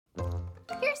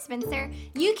Here, Spencer,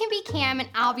 you can be Cam and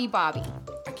I'll be Bobby.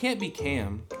 I can't be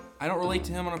Cam. I don't relate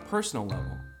to him on a personal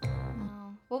level.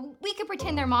 Oh, well, we could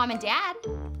pretend they're mom and dad.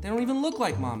 They don't even look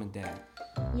like mom and dad.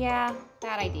 Yeah,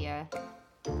 bad idea.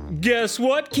 Guess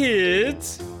what,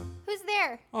 kids? Who's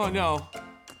there? Oh no.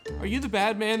 Are you the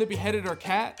bad man that beheaded our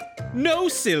cat? No,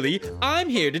 silly. I'm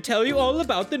here to tell you all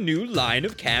about the new line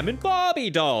of Cam and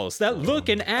Barbie dolls that look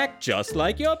and act just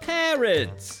like your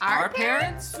parents. Our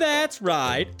parents? That's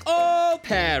right, all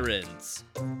parents.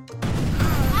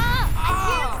 I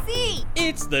can't see!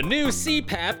 It's the new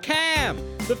CPAP Cam,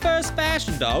 the first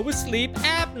fashion doll with sleep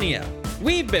apnea.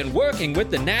 We've been working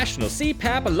with the National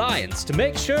CPAP Alliance to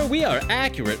make sure we are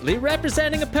accurately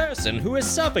representing a person who is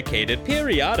suffocated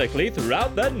periodically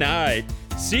throughout the night.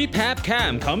 CPAP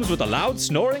Cam comes with a loud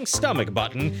snoring stomach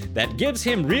button that gives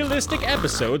him realistic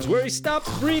episodes where he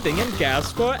stops breathing and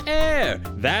gasps for air.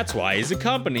 That's why he's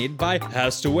accompanied by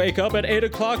has to wake up at 8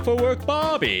 o'clock for work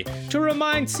Bobby to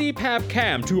remind CPAP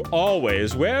Cam to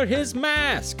always wear his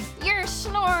mask. You're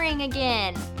snoring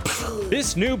again.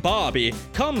 This new Barbie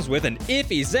comes with an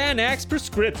iffy Xanax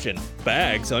prescription,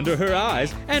 bags under her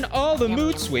eyes, and all the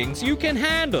mood swings you can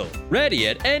handle. Ready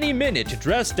at any minute to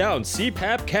dress down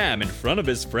CPAP Cam in front of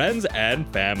his friends and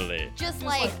family. Just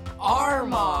like Our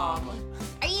mom.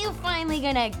 Are you finally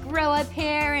gonna grow a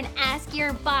pair and ask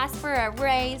your boss for a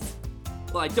raise?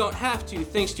 Well, I don't have to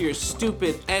thanks to your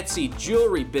stupid Etsy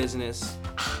jewelry business.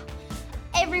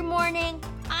 Every morning,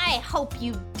 I hope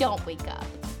you don't wake up.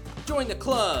 Join the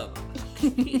club.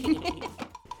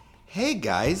 Hey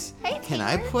guys, Hey, can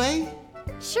I Taylor. play?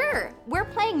 Sure, we're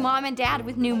playing Mom and Dad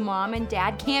with new Mom and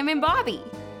Dad Cam and Bobby.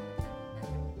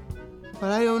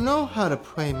 But I don't know how to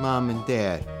play mom and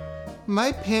dad.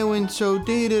 My parents so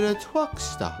dated a truck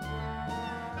stop.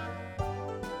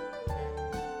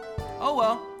 Oh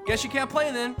well, guess you can't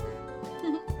play then.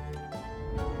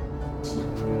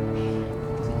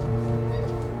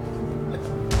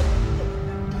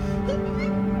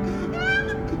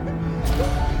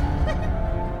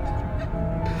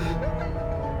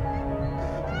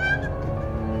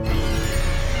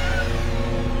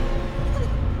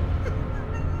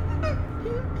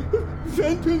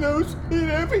 Santa knows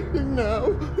everything now.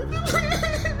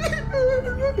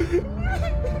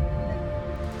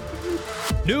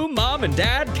 New Mom and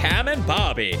Dad Cam and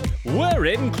Bobby. We're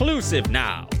inclusive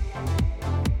now.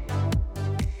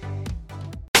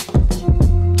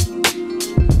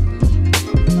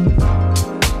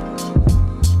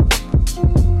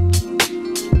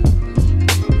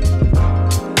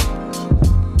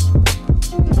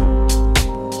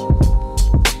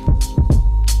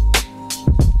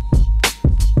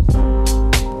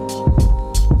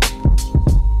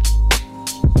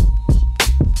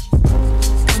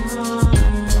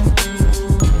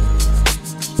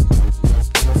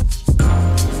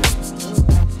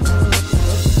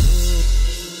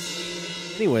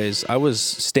 Anyways, I was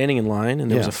standing in line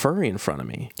and there was Yeah. a furry in front of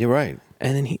me. You're right.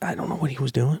 And then I don't know what he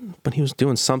was doing, but he was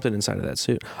doing something inside of that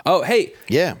suit. Oh, hey.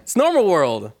 Yeah. It's Normal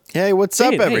World. Hey, what's Hey,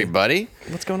 up, hey. everybody?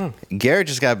 What's going on? Garrett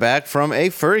just got back from a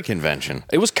furry convention.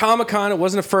 It was Comic-Con. It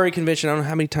wasn't a furry convention. I don't know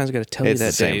how many times I got to tell you It's that,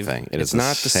 the same Dave. thing. It It's is the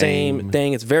not the same same-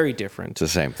 thing. It's very different. It's the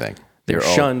same thing. They're You're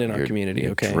all- shunned in our you're- community,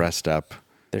 you're okay? Dressed up.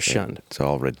 They're shunned. It's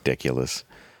all ridiculous.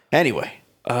 Anyway,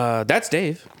 That's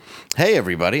Dave. hey,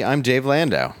 everybody. I'm Dave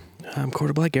Landau. I'm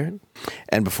Quarter Black Garrett.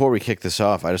 And before we kick this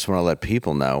off, I just want to let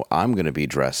people know I'm going to be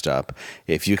dressed up.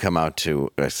 If you come out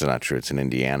to, it's not true, it's in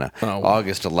Indiana. Oh.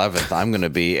 August 11th, I'm going to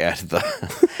be at the,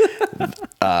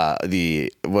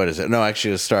 what is it? No,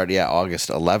 actually, it'll start, August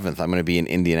 11th. I'm going to be in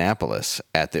Indianapolis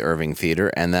at the Irving Theater.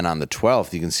 And then on the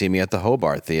 12th, you can see me at the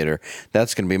Hobart Theater.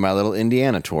 That's going to be my little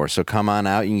Indiana tour. So come on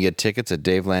out. You can get tickets at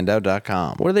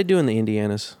davelandau.com. What do they do in the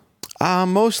Indianas?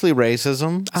 Mostly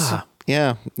racism.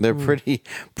 Yeah, they're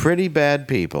pretty bad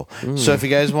people. So if you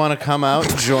guys want to come out,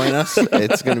 join us.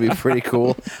 It's going to be pretty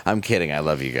cool. I'm kidding. I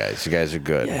love you guys. You guys are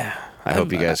good. Yeah. I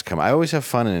hope you guys come. I always have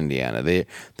fun in Indiana.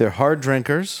 They're hard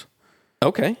drinkers.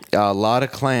 Okay. A lot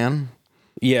of clan.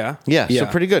 Yeah. Yeah, so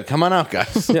pretty good. Come on out,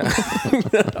 guys. Yeah.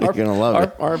 You're going to love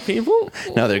it. Our people?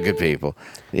 No, they're good people.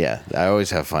 Yeah, I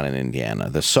always have fun in Indiana.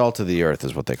 The salt of the earth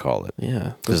is what they call it.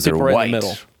 Yeah. Because Those they're people right white. in the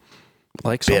middle.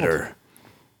 Like salt. Bitter.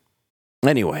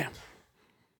 Anyway.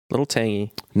 Little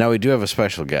tangy. Now we do have a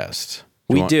special guest.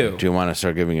 We do. Do you want to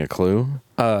start giving a clue?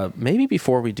 Maybe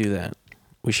before we do that,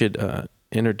 we should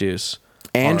introduce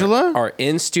Angela? our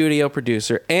in-studio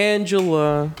producer,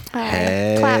 Angela.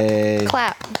 Hey.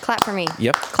 Clap for me.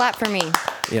 Yep. Clap for me.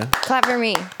 Yeah. Clap for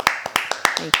me.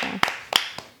 Thank you.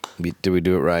 Did we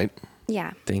do it right?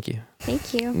 Yeah. Thank you.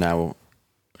 Thank you. Now,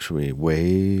 should we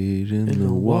wade in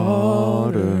the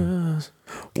waters?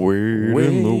 Wade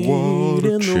in the water,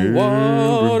 in the children,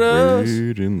 waters.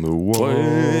 wade in the water.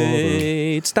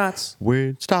 Wade Stotts.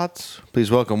 Wade Stotts. Please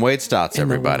welcome Wade Stotts,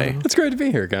 everybody. It's great to be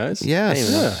here, guys.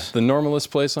 Yes. Yeah, the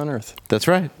normalest place on earth. That's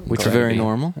right. It's try to very be.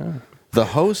 normal. The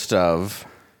host of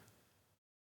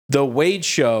The Wade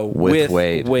Show With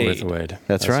Wade. With Wade.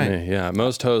 That's right. Me. Yeah,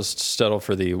 most hosts settle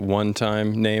for the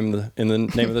one-time name in the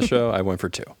name of the show. I went for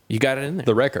 2. You got it in there.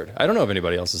 The record. I don't know if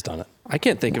anybody else has done it. I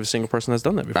can't think of a single person that's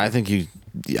done that before. I think you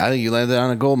landed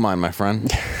on a gold mine, my friend.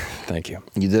 Thank you.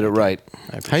 You did it right.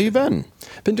 How you been?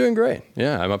 Been doing great.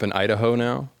 Yeah, I'm up in Idaho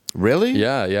now. Really?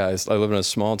 Yeah. I live in a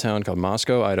small town called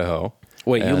Moscow, Idaho.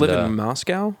 Wait, you And, live in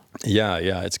Moscow? Yeah,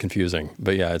 it's confusing,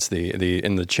 but yeah, it's the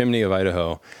in the chimney of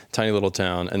Idaho, tiny little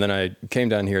town. And then I came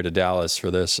down here to Dallas for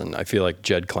this, and I feel like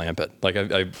Jed Clampett. Like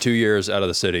I 2 years out of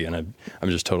the city, and I'm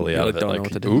just totally out of it. don't know Like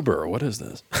what to do. Uber, what is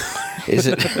this? Is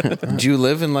it? Do you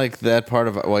live in like that part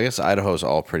of? Well, I guess Idaho's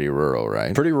all pretty rural,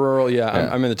 right? Pretty rural, yeah.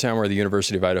 I'm in the town where the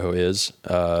University of Idaho is,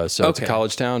 so it's a Okay.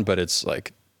 college town, but it's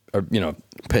like,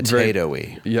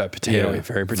 Potato-y. Yeah, potato-y,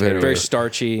 very potato-y. Very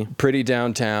starchy. Pretty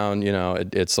downtown,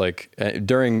 it's like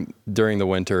during the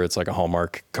winter, it's like a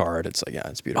Hallmark card. It's like, yeah,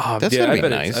 it's beautiful. That's gotta I be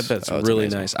bet nice. I bet it's Oh, it's really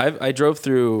amazing. nice. I drove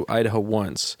through Idaho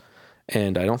once,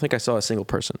 and I don't think I saw a single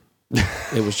person.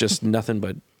 It was just nothing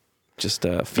but just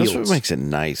That's fields. what makes it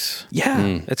nice. Yeah,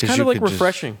 it's 'Cause kind you of like could just-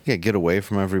 refreshing. get away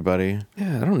from everybody.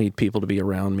 Yeah, I don't need people to be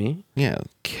around me. Yeah,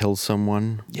 kill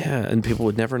someone. Yeah, and people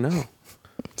would never know.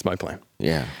 It's my plan.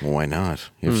 Yeah, well, why not?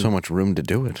 You have so much room to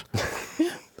do it.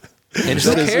 And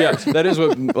That is, that is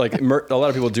what like a lot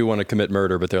of people do want to commit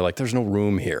murder, but they're like, there's no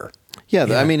room here. Yeah,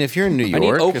 I mean, if you're in New I need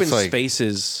York, open it's like,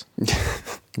 spaces.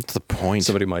 what's the point?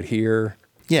 Somebody might hear.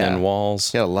 Yeah. Thin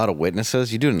walls. Yeah, a lot of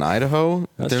witnesses. You do it in Idaho,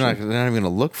 That's they're not true. even going to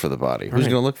look for the body. Who's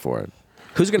going to look for it?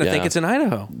 Who's going to think Yeah. it's in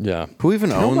Idaho? Yeah. Who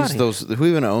even owns Nobody. those? Who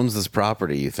even owns this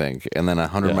property? You think? And then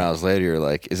 100 Yeah. miles later, you're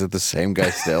like, is it the same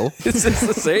guy still? Is this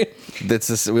the same? That's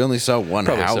this. We only saw one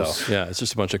Probably house. so. Yeah, it's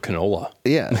just a bunch of canola.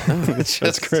 Yeah,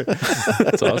 That's great.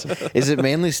 That's awesome. Is it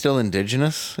mainly still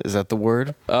indigenous? Is that the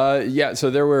word? Yeah. So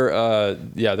there were,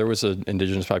 there was an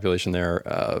indigenous population there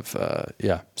of,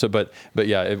 So, but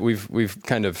yeah, we've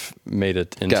kind of made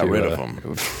it into. Got rid of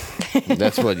them.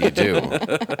 That's what you do.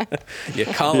 You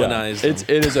Yeah, colonized them.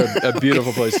 it is a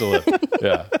beautiful place to live.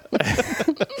 Yeah.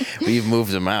 We've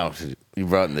moved them out. You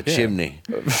brought in the chimney.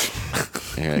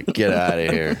 You're like, get out of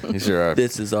here. These are our.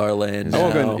 This is our land. I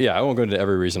won't now. I won't go into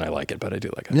every reason I like it, but I do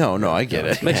like it. No, I get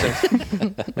it. Makes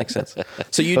sense. Makes sense.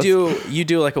 So you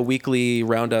do like a weekly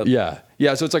roundup. Yeah.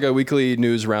 So it's like a weekly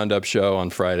news roundup show on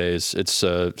Fridays. It's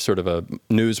sort of a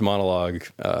news monologue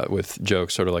with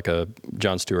jokes, sort of like a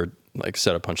Jon Stewart like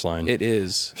set up punchline. It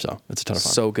is So it's a ton of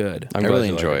fun. so good. I glad really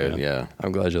you like enjoy it. man. Yeah.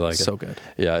 I'm glad you like it. So good.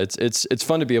 Yeah, it's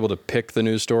fun to be able to pick the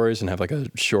news stories and have like a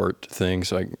short thing.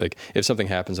 So like if something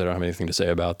happens I don't have anything to say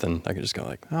about, then I can just go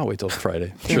like, I'll wait till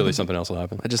Friday. Surely something else will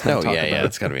happen. I just Oh never talk yeah, about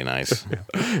it's got to be nice.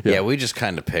 Yeah, we just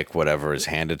kind of pick whatever is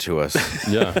handed to us.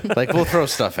 Yeah. Like we'll throw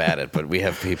stuff at it, but we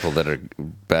have people that are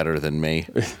better than me.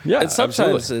 Yeah. And sometimes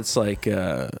absolutely. it's like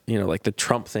like the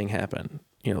Trump thing happened.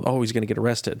 He's going to get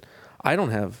arrested. I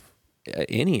don't have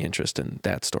any interest in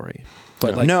that story.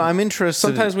 But like No, I'm interested.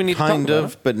 sometimes we need to talk kind about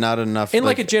of, it. but not enough. in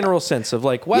like a general sense of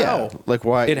like, wow, yeah, like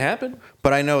why it happened,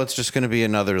 But I know it's just going to be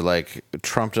another like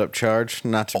trumped up charge,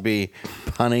 not to be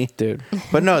punny, dude.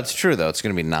 But no, it's true though. It's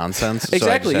going to be nonsense. So I just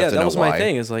Exactly. have Yeah, to that know was my why.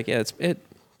 thing. Is like, yeah, it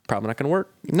probably not going to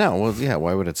work. No, well, yeah.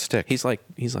 Why would it stick? He's like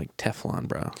Teflon,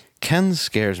 bro. Ken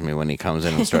scares me when he comes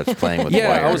in and starts playing with Yeah,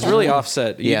 wires. I was really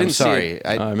offset. You Yeah, I'm didn't see sorry. it.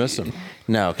 I miss him.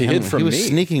 No, He Ken, hid from he was me.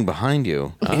 sneaking behind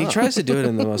you. And he tries to do it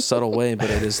in the most subtle way, but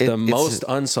it is the most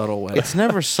unsubtle way. It's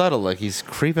never subtle. Like he's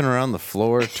creeping around the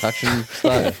floor, touching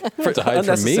stuff. To hide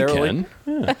from me, Unnecessarily.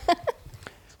 Ken.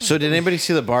 So, did anybody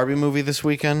see the Barbie movie this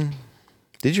weekend?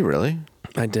 Did you really?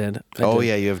 I did.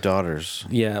 Yeah, you have daughters.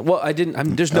 Yeah. Well, I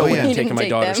didn't. There's no Oh, way yeah. I'm You taking didn't my take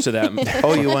daughters them. to that.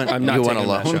 Oh, you went. I'm not you went taking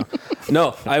them to alone. that show.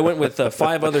 No, I went with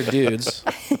 5 other dudes.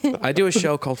 I do a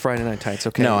show called Friday Night Tights.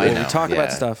 Okay. No, I where know. We talk Yeah.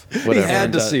 about stuff. Whatever. He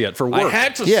had to And, see it for I work.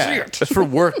 had to see Yeah, it. it's for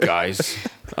work, guys.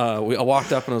 I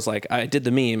walked up and was like, I did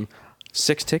the meme,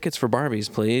 6 tickets for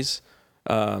Barbies, please.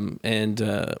 And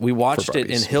we watched it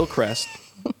in Barbies. Hillcrest.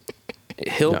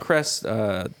 Hillcrest,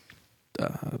 San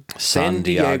San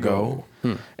Diego.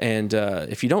 Diego. And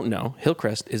if you don't know,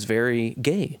 Hillcrest is very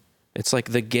gay. It's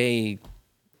like the gay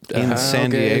In San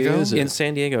Diego? is it? in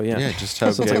San Diego. Yeah, Yeah, just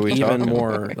how so it's gay like we even talking?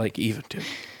 more like even, dude,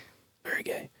 very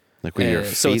gay. Like with your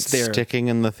So feet it's there. sticking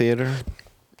in the theater.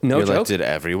 No You're joke. like, did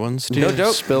everyone's do No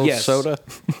joke. spill Yes. soda?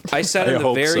 I sat in I the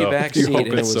hope very so. back You seat, hope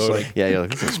and it it's was soda. like, Yeah, you're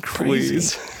like, this is crazy.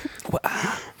 so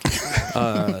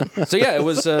yeah, it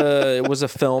was a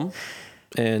film,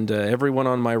 and everyone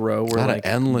on my row were A lot like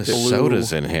of endless blue,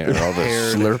 sodas in here. All the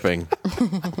haired. slurping.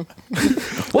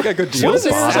 What a good deal.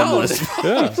 Bottomless.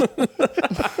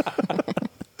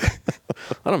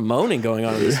 A lot of moaning going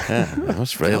on in this. Yeah, I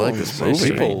must really like this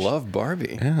movie. People love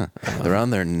Barbie. Yeah, they're on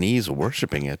their knees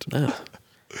worshiping it.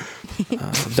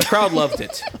 The crowd loved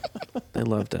it. They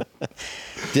loved it.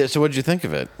 Yeah, so what did you think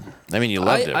of it? I mean, you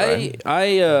loved it, right?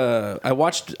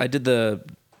 I did the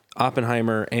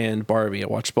Oppenheimer and Barbie. I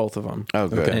watched both of them. Oh,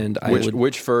 good. And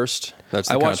Which first? That's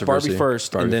the I watched Barbie controversy.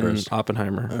 first Barbie and then first.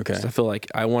 Oppenheimer. Okay. 'Cause I feel like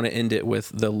I want to end it with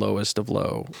the lowest of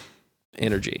low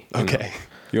energy. you know? Okay.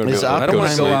 You want Is to I don't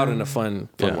want to go Oppenheimer- out in a fun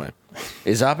Yeah. way.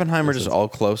 Is Oppenheimer just all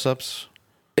close-ups?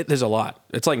 There's a lot.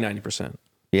 It's like 90%.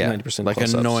 Yeah, 90% like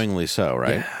close-ups. annoyingly so,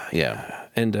 right? Yeah.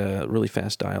 And really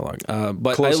fast dialogue.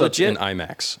 But close I up legit, in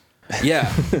IMAX?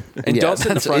 Yeah. And Yeah, don't sit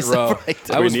in the that's- front is that row.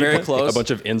 right? I We was need very one? close. A bunch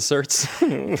of inserts.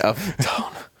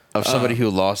 Of somebody who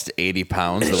lost 80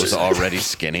 pounds that was already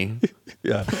skinny.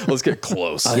 Yeah. Let's get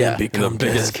close. Yeah. The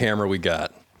biggest camera we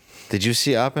got. Did you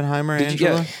see Oppenheimer, you-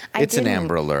 Angela? yeah. I It's an didn't.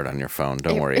 Amber Alert on your phone.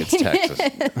 Don't worry, it's Texas.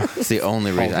 It's the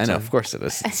only reason. I know, of course it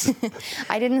is. It's-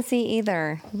 I didn't see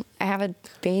either. I have a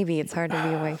baby. It's hard to be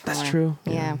away from That's her. true.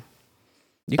 Yeah.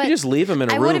 You But can just leave him in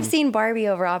a I room. would have seen Barbie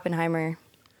over Oppenheimer,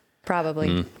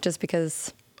 probably, just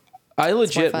because. I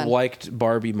legit fun. liked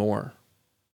Barbie more.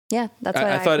 Yeah, that's what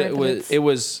I I've thought heard that it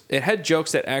was it had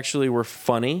jokes that actually were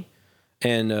funny,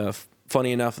 and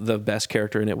funny enough, the best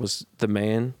character in it was the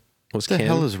man. Was What the Ken.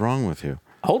 hell is wrong with you?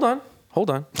 Hold on.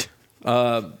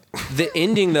 The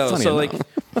ending though, Funny so enough.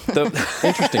 like the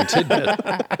Interesting tidbit.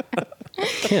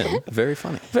 Ken, very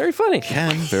funny. very funny.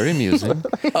 Ken, very amusing.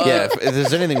 Yeah, if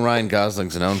there's anything Ryan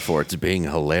Gosling's known for, it's being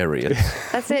hilarious.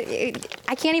 That's it.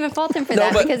 I can't even fault him for No,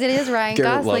 that but because it is Ryan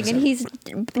Garrett Gosling loves and him. he's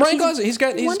Ryan Gosling, he's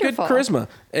good wonderful. charisma,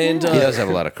 and He does have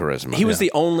a lot of charisma. he was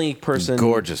the only person,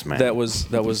 Gorgeous man. that was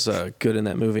good in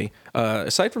that movie,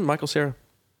 aside from Michael Cera,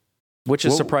 which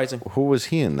is surprising. Who was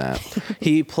he in that?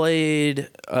 He played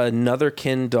another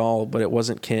Ken doll, but it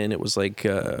wasn't Ken. It was like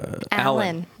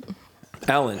Alan.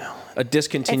 Alan, a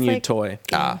discontinued It's toy.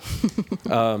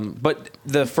 But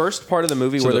the first part of the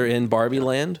movie where they're in Barbie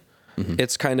Land,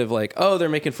 it's kind of like, oh, they're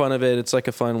making fun of it. It's like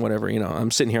a fun whatever. You know, I'm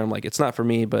sitting here. I'm like, it's not for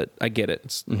me, but I get it.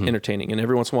 It's entertaining. And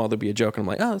every once in a while there'll be a joke, and I'm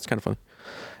like, oh, that's kind of funny.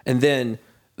 And then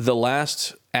the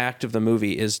last act of the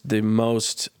movie is the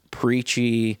most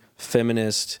preachy,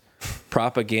 feminist,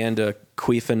 propaganda,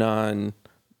 queefanon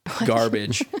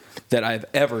garbage that I've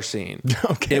ever seen.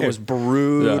 Okay. It was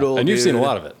brutal. Yeah. And you've seen a dude.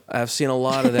 lot of it. I've seen a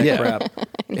lot of that Yeah. crap.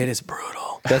 It is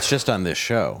brutal. That's just on this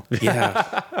show.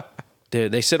 Yeah.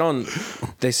 Dude, they sit on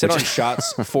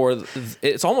shots for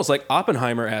it's almost like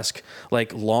Oppenheimer-esque,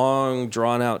 like long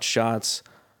drawn out shots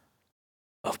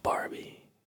of Barbie.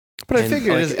 But I And,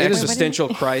 figure like, it is existential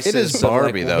crisis. It is of, like,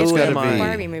 Barbie, though. It's who got am to I? be.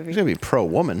 Barbie movie. It's got to be pro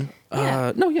woman.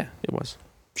 No, yeah, it was.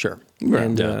 Sure.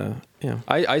 And Yeah. yeah.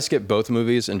 I skipped both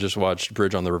movies and just watched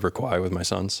Bridge on the River Kwai with my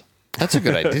sons. That's a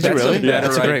good idea. Did you really? better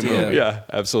That's a great idea. movie. Yeah,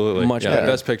 absolutely. Much yeah, better.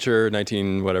 Best Picture,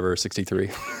 63.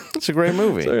 It's a great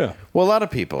movie. So, yeah. Well, a lot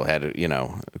of people had,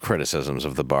 criticisms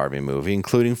of the Barbie movie,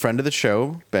 including friend of the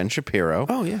show, Ben Shapiro.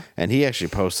 Oh, yeah. And he actually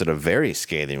posted a very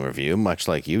scathing review, much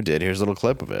like you did. Here's a little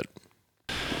clip of it.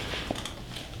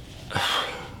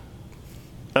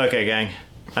 Okay, gang.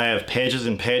 I have pages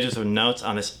and pages of notes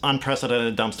on this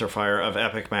unprecedented dumpster fire of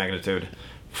epic magnitude.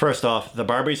 First off, the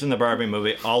Barbies in the Barbie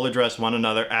movie all address one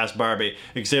another as Barbie,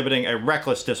 exhibiting a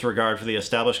reckless disregard for the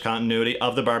established continuity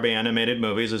of the Barbie animated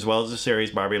movies as well as the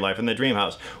series Barbie Life in the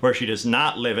Dreamhouse, where she does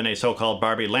not live in a so-called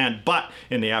Barbie land, but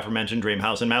in the aforementioned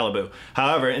Dreamhouse in Malibu.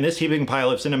 However, in this heaping pile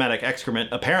of cinematic excrement,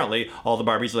 apparently all the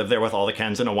Barbies live there with all the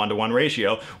Kens in a 1-to-1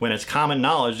 ratio, when it's common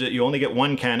knowledge that you only get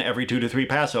one Ken every 2 to 3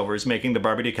 Passovers, making the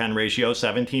Barbie to Ken ratio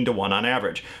 17-to-1 on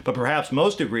average. But perhaps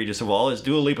most egregious of all is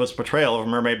Dua Lipa's portrayal of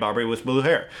Mermaid Barbie with blue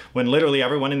hair, when literally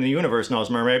everyone in the universe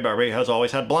knows Mermaid Barbie has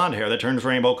always had blonde hair that turns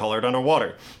rainbow colored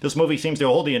underwater. This movie seems to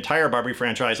hold the entire Barbie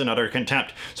franchise in utter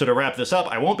contempt. So to wrap this up,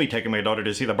 I won't be taking my daughter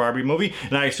to see the Barbie movie,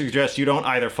 and I suggest you don't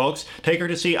either, folks. Take her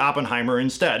to see Oppenheimer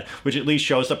instead, which at least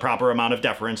shows the proper amount of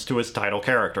deference to its title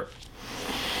character.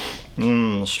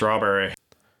 Strawberry.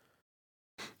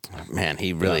 Man,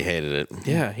 he really hated it.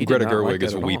 Yeah, he did Greta not like Gerwig that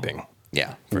is at all. weeping.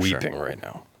 Yeah, for sure. Weeping right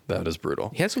now. That is brutal.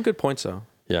 He had some good points though.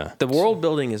 Yeah. The world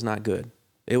building is not good.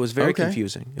 It was very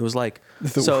confusing. It was like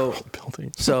world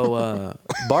building. So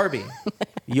Barbie,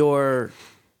 you're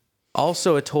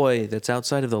also a toy that's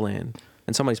outside of the land,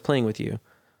 and somebody's playing with you,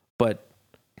 but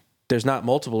there's not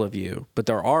multiple of you, but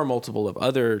there are multiple of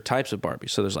other types of Barbie.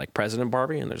 So there's like President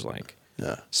Barbie, and there's like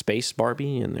Space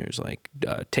Barbie, and there's like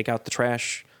take out the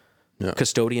trash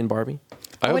Custodian Barbie.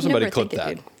 I hope would somebody never clipped think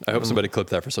that. it, dude. I hope somebody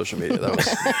clipped that for social media. That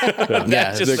was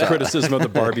Yeah, the criticism of the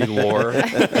Barbie lore.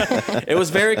 It was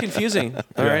very confusing.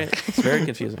 All right, it's very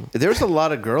confusing. There's a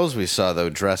lot of girls we saw though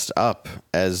dressed up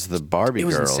as the Barbie It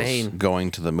was girls insane.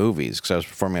 going to the movies because I was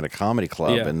performing at a comedy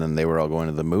club Yeah. and then they were all going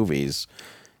to the movies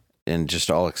and just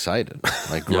all excited,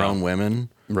 like grown women,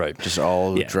 Right. Just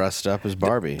all Yeah. dressed up as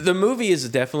Barbie. The movie is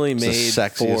definitely It's made the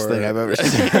sexiest for. thing I've ever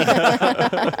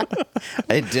seen.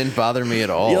 It didn't bother me at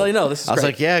all. Yeah, I know, this is I was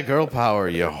great. like, yeah, girl power,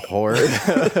 you whore.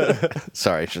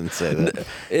 Sorry, I shouldn't say that.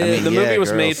 The movie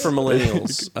was made girls. for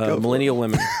millennials, millennial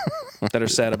women that are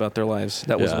sad about their lives.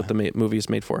 That was Yeah. what the movie is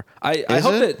made for. I Is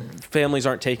hope it? that families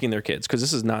aren't taking their kids because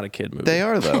this is not a kid movie. They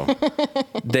are, though.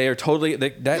 They are totally.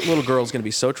 That little girl is going to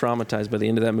be so traumatized by the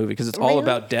end of that movie because it's all Really?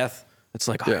 about death. It's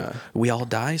like, Yeah. we all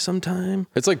die sometime.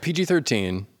 It's like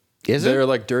PG-13. Is it? There are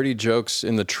like dirty jokes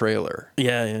in the trailer.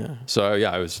 Yeah, yeah. So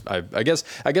yeah, I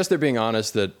guess they're being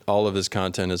honest that all of this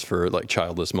content is for like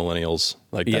childless millennials.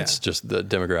 Like that's just the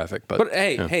demographic. But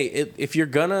hey, yeah. if you're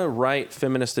gonna write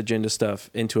feminist agenda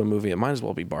stuff into a movie, it might as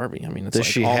well be Barbie. I mean, it's Does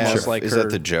like she almost have? like Is her. that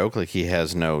the joke? Like he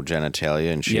has no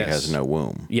genitalia and she Yes. has no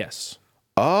womb. Yes.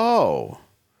 Oh,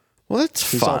 well,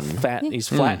 that's He's all fun. fat. He's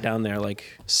flat down there, like.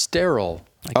 Sterile.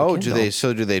 Oh, do they?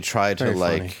 So do they try to Very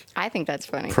like funny. I think that's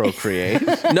funny. procreate?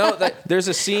 No, there's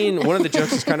a scene. One of the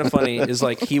jokes is kind of funny. Is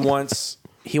like he wants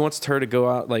her to go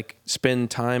out, like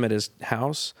spend time at his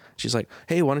house. She's like,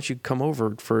 "Hey, why don't you come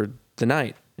over for the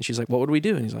night?" And she's like, "What would we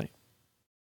do?" And he's like,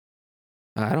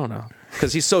 "I don't know,"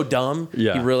 because he's so dumb.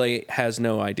 Yeah. He really has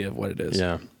no idea of what it is.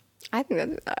 Yeah. I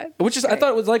think that's Which is, I thought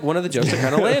it was like one of the jokes that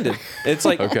kind of landed. It's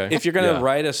like, Okay. if you're gonna Yeah.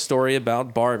 write a story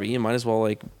about Barbie, you might as well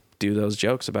like do those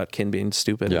jokes about Ken being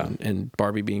stupid Yeah. and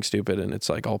Barbie being stupid, and it's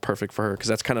like all perfect for her because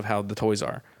that's kind of how the toys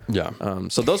are. Yeah.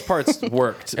 So those parts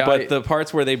worked, but the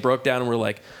parts where they broke down and were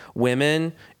like,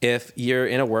 women, if you're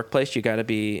in a workplace, you got to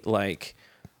be like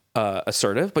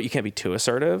assertive, but you can't be too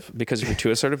assertive because if you're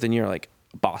too assertive, then you're like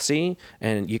bossy,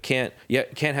 and you can't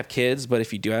have kids, but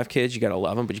if you do have kids, you got to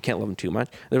love them, but you can't love them too much.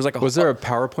 There's like Was there a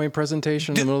PowerPoint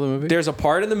presentation in the middle of the movie? There's a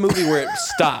part in the movie where it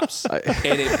stops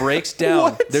and it breaks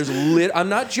down. I'm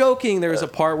not joking. There's a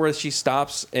part where she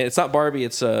stops, and it's not Barbie,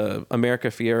 it's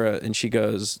America Fiera, and she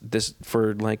goes this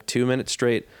for like 2 minutes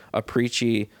straight, a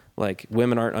preachy like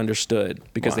women aren't understood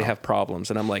because they have problems,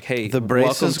 and I'm like, hey, The welcome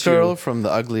braces to- girl from the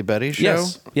Ugly Betty show.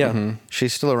 Yes, yeah,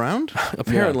 She's still around.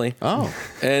 apparently. Oh,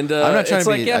 And I'm not trying it's to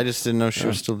like, be. yeah, I just didn't know she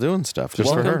was still doing stuff.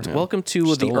 Just for her. welcome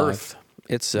to Still the alive.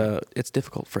 Earth. It's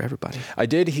difficult for everybody. I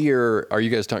did hear. Are you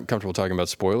guys comfortable talking about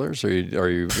spoilers? Are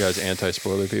you guys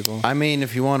anti-spoiler people? I mean,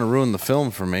 if you want to ruin the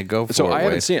film for me, go for it. So I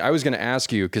haven't Wade. seen it. I was going to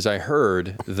ask you because I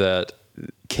heard that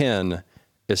Ken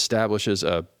establishes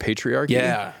a patriarchy.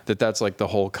 Yeah. That's like the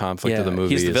whole conflict of the Yeah,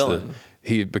 movie. he's the is villain.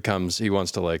 that he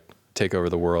wants to like take over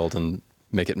the world and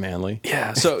make it manly.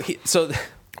 Yeah. So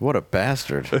What a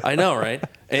bastard. I know, right?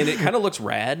 And it kind of looks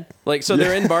rad. Like, so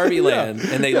they're in Barbie land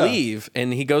and they leave,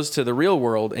 and he goes to the real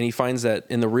world and he finds that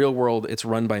in the real world it's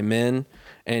run by men.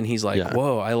 And he's like, Yeah.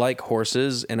 whoa, I like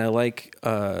horses and I like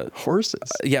Horses.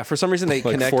 yeah, for some reason they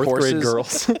Like connect fourth horses. grade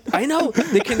girls. I know.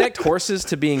 They connect horses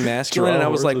to being masculine. And I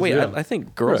was like, horses, wait, yeah. I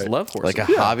think girls Right. love horses. Like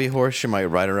a hobby horse you might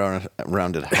ride around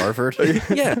at Harvard.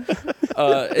 yeah.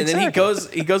 And then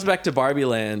he goes back to Barbie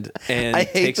land and I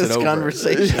hate takes this it over.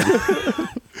 conversation.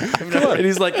 And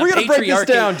he's like, We're gonna break this patriarchy-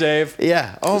 down, Dave.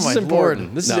 Yeah. Oh This my is lord.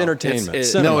 important. This is No, entertainment.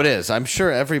 it's- Cinema. No, it is. I'm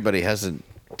sure everybody hasn't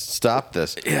stopped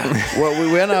this. Yeah. Well,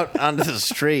 we went out onto the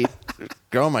street.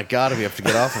 Oh my god, we have to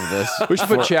get off of this. We should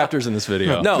put chapters in this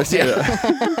video. No, All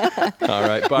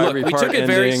right. Look, Barbie we part took it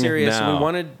very ending serious. now. We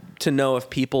wanted to know if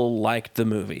people liked the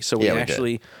movie, so we Yeah, we did.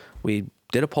 actually we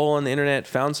did a poll on the internet,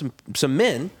 found some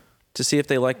men to see if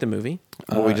they liked the movie.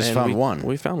 Well, we just and found one.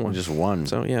 We found one. Just one.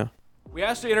 So yeah. We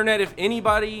asked the internet if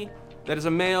anybody that is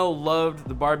a male loved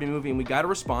the Barbie movie, and we got a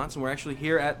response. And we're actually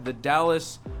here at the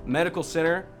Dallas Medical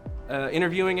Center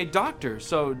interviewing a doctor.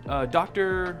 So,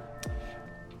 Doctor.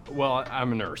 Well,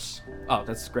 I'm a nurse. Oh,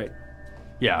 that's great.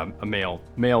 Yeah, a male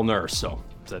nurse. So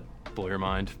does that blow your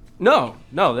mind? No,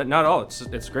 not at all.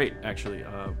 It's great actually.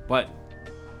 But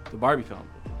the Barbie film.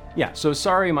 Yeah. So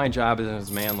sorry, my job isn't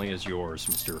as manly as yours,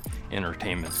 Mr.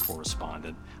 Entertainment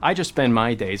Correspondent. I just spend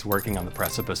my days working on the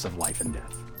precipice of life and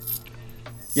death.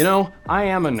 You know, I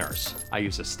am a nurse. I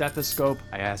use a stethoscope,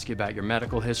 I ask you about your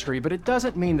medical history, but it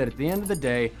doesn't mean that at the end of the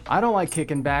day, I don't like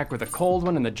kicking back with a cold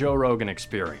one and the Joe Rogan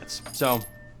experience. So,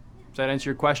 does that answer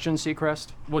your question,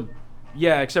 Seacrest? Well,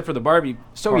 yeah, except for the Barbie.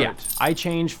 So part. yeah, I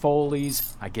change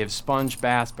Foley's, I give sponge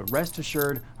baths, but rest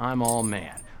assured, I'm all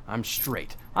man. I'm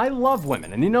straight. I love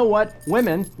women, and you know what?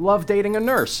 Women love dating a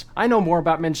nurse. I know more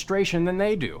about menstruation than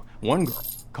they do. One girl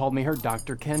called me her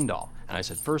Dr. Ken doll. And I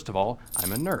said, first of all,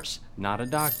 I'm a nurse, not a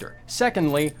doctor.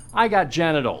 Secondly, I got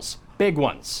genitals. Big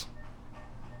ones.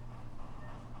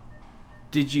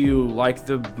 Did you like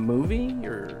the movie,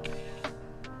 or?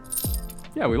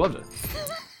 Yeah, we loved it.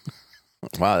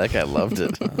 Wow, that guy loved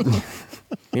it.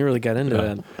 He really got into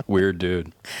that. Weird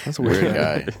dude. That's a Weird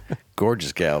guy.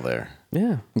 Gorgeous gal there.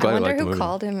 Yeah. I wonder who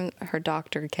called him her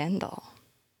Dr. Ken doll.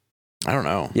 I don't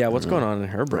know. Yeah, what's going on in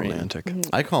her brain? Romantic.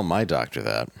 I call my doctor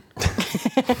that.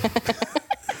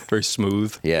 Very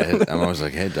smooth. Yeah, I'm always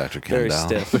like, hey, Dr. Very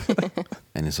Kendall. stiff.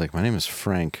 And he's like, my name is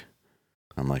Frank.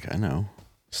 I'm like, I know.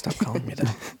 Stop calling me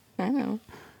that. I know.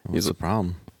 What's the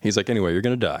problem? He's like, anyway, you're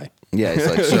going to die. Yeah, he's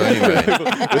like, so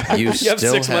anyway, you You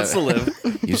still have 6 months to live.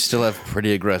 You still have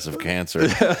pretty aggressive cancer.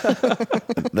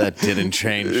 That didn't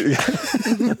change.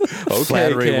 Okay,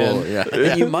 Flattery Ken. will, yeah.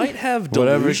 And you might have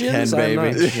Whatever Ken, delusions. I'm baby.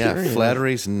 not Yeah, sure.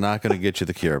 flattery's not going to get you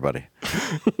the cure, buddy.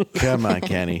 Come on,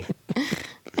 Kenny.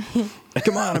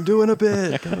 Come on, I'm doing a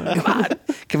bit.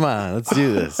 Come on, let's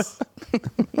do this.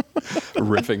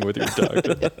 Riffing with your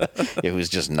doctor. Yeah, who's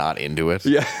just not into it.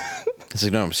 Yeah. He's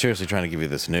like, no, I'm seriously trying to give you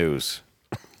this news.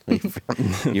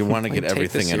 You want to get take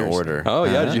everything this in seriously. order. Oh,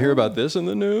 yeah. Did you hear about this in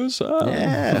the news? Oh.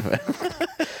 Yeah.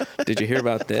 Did you hear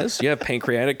about this? You have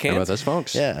pancreatic How about cancer. this,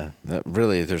 folks? Yeah.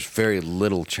 Really, there's very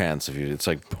little chance of you. It's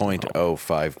like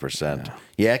 0.05%.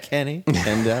 Yeah, Kenny.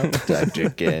 Ken down. Dr.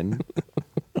 Ken.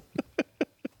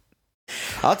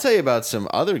 I'll tell you about some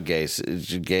other garific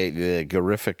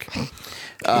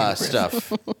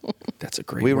stuff. That's a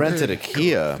great We word. rented a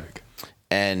Kia,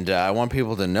 and I want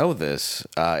people to know this.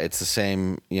 It's the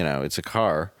same, it's a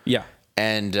car. Yeah.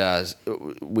 And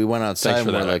we went outside Thanks for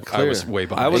and we're that. like, I clear. was way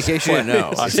behind. In case you didn't know,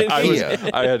 it's a Kia.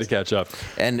 I had to catch up.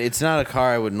 And it's not a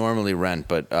car I would normally rent,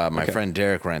 but my friend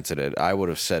Derek rented it. I would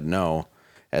have said no,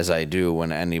 as I do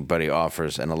when anybody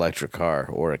offers an electric car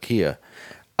or a Kia.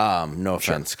 No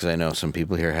offense, because I know some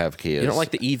people here have Kias. You don't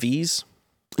like the EVs?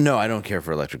 No, I don't care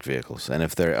for electric vehicles. And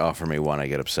if they offer me one, I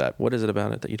get upset. What is it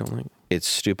about it that you don't like? It's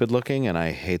stupid looking, and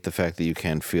I hate the fact that you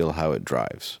can't feel how it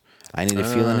drives. I need to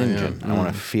feel an engine. I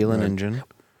want to feel an engine.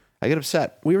 I get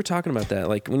upset. We were talking about that.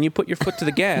 Like when you put your foot to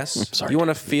the gas, you want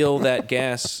to feel that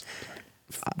gas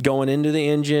going into the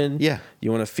engine. Yeah.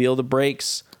 You want to feel the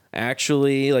brakes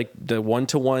actually, like the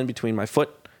 1-to-1 between my foot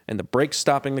and the brakes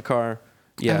stopping the car.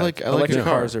 Yeah, I like electric your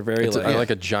cars car. are very I like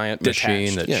a giant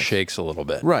machine detached. that shakes a little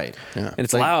bit. Right. Yeah. and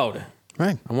it's loud.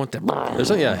 Right. I want that. There's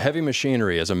heavy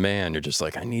machinery. As a man, you're just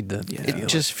like, I need the. It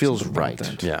just feels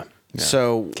right. Yeah.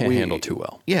 So Can't handle too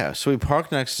well. Yeah, so we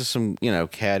parked next to some,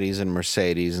 Caddies and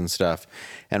Mercedes and stuff,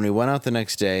 and we went out the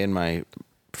next day, and my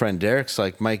friend Derek's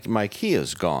like, my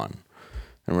Kia's gone,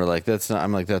 and we're like, that's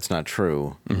not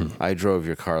true. Mm-hmm. I drove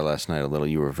your car last night a little.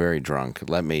 You were very drunk.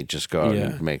 Let me just go out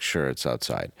and make sure it's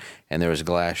outside. And there was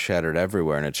glass shattered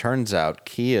everywhere, and it turns out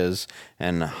Kias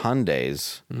and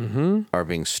Hyundais are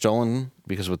being stolen.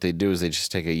 Because what they do is they just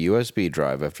take a USB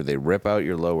drive after they rip out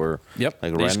your lower. Yep.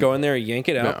 Like They just go in there, yank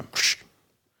it out.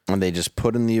 and they just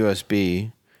put in the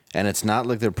USB, and it's not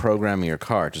like they're programming your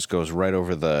car. It just goes right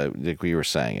over like we were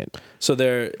saying it. So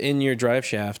there, in your drive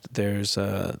shaft, there's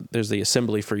the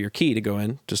assembly for your key to go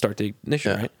in to start the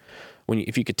ignition, right?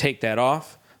 If you could take that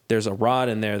off, there's a rod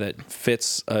in there that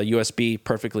fits a USB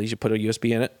perfectly. You put a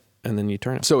USB in it, and then you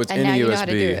turn it. So it's And in now a you USB. know how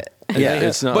to do it. Yeah,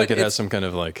 It's not but like it has it's- some kind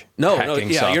of like No, hacking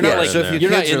yeah, software. you're not like- So in if there. your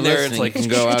You're not kids are in there, it's listening, like- you can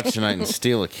go out tonight and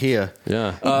steal a Kia.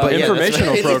 Yeah. But yeah, that's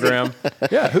Informational right. program.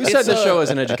 Yeah. Who said the show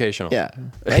isn't educational? Yeah,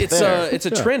 It's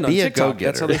a trend on Be a TikTok.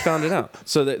 That's how go-getter. they found it out.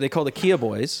 So they call the Kia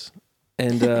Boys,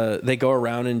 and they go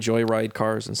around and joyride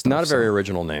cars and stuff. Not a very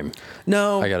original name.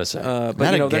 no. I gotta say. but not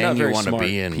they're a gang not you very want to smart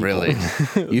be in, people. really.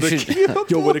 You should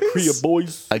Yo, what a Kia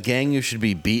Boys. a gang you should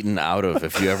be beaten out of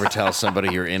if you ever tell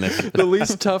somebody you're in it. The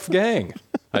least tough gang,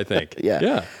 I think. Yeah.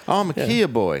 Yeah. Oh, I'm a Kia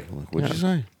boy. What'd you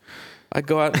say? I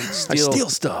go out and steal.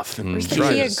 stuff. And Where's the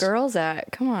Kia girls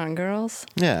at? Come on, girls.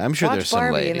 Yeah, I'm sure Watch there's some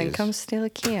Barbie ladies. and then come steal a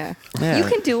Kia. Yeah. You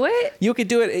can do it. You could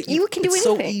do it. You can do it's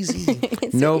anything. so easy.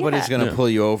 It's- Nobody's yeah. gonna pull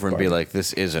you over and be like,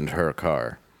 "This isn't her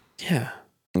car." Yeah.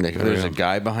 Like, if there's a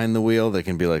guy behind the wheel, they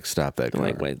can be like, "Stop that car."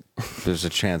 Like, wait. There's a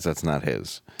chance that's not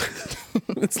his.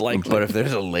 It's like. But if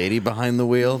there's a lady behind the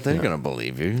wheel, they're gonna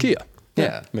believe you. Kia.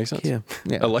 Yeah. Makes sense. Kia.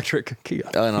 Yeah. Electric Kia.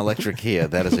 An electric Kia.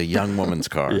 That is a young woman's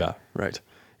car. Yeah. Right.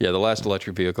 Yeah. The last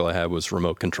electric vehicle I had was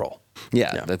remote control.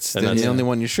 Yeah, that's And the that's- only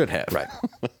one you should have. Right.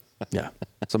 Yeah.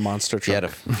 It's a monster If you,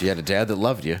 truck. if you had a dad that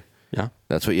loved you, Yeah.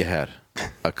 that's what you had.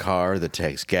 A car that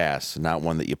takes gas, not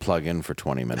one that you plug in for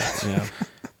 20 minutes. Yeah.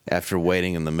 After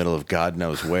waiting in the middle of God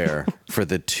knows where for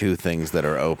the two things that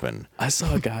are open I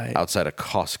saw a guy. outside of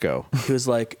Costco. He was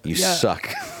like, You "Yeah, suck.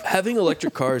 Having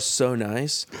electric cars is so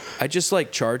nice. I just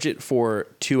like charge it for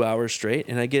 2 hours straight,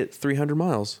 and I get 300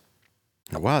 miles.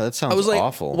 Wow, that sounds I was like,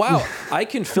 awful. wow, I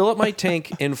can fill up my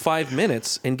tank in 5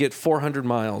 minutes and get 400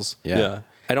 miles. Yeah.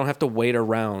 I don't have to wait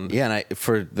around. Yeah, and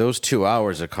for those 2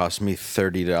 hours, it cost me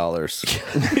 $30.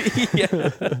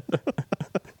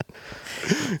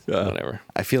 Whatever.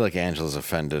 I feel like Angela's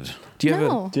offended. Do you have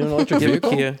No. an electric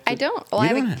vehicle? Kia? I don't. Well,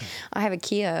 I have a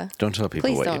Kia. Don't tell people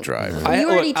Please what don't. you drive. You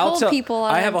already I'll told tell- people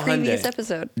on I have a a previous Hyundai.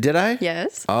 episode. Did I?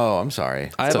 Yes. Oh, I'm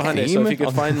sorry. I have a Hyundai, so if you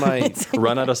could find my...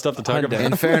 Run out of stuff to talk about.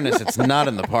 In fairness, it's not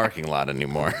in the parking lot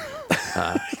anymore.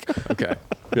 Okay.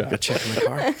 Yeah. Go check my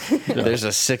car. There's a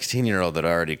 16-year-old that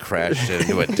already crashed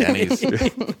into a Denny's.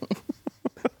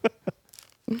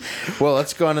 Well,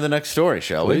 let's go on to the next story,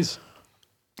 shall we? Please.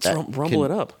 Let's rumble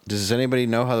it up. Does anybody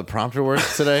know how the prompter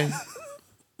works today?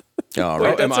 Oh,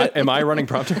 Wait, right. Am I running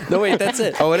prompter? No, wait, that's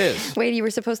it. Oh, it is. Wait, you were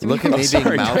supposed to Look be. at me being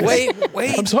sorry, mouthy.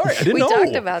 Wait. I'm sorry. I didn't We know.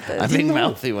 talked about this. I'm being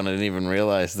mouthy when I didn't even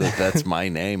realize that that's my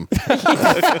name.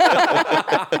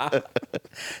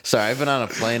 Sorry, I've been on a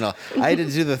plane. I had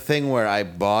to do the thing where I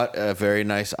bought a very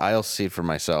nice aisle seat for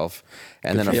myself,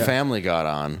 and then a family got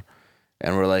on,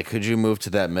 and we're like, could you move to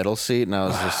that middle seat? And I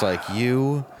was just like,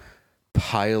 you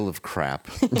pile of crap.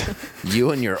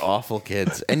 You and your awful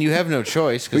kids. And you have no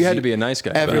choice. 'Cause We had to be a nice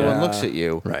guy. Everyone Yeah. looks at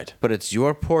you. Right. But it's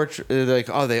your portrait. They're like,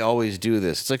 oh, they always do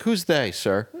this. It's like, who's they,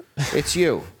 sir? It's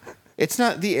you. It's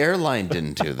not the airline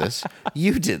didn't do this.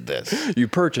 You did this. You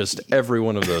purchased every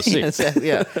one of those seats.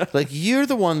 Yeah. Like, you're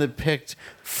the one that picked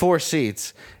 4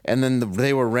 seats, and then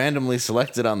they were randomly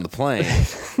selected on the plane.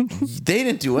 They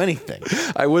didn't do anything.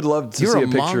 I would love to You're see a a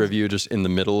picture mom. of you just in the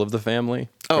middle of the family.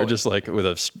 Oh. Or just like with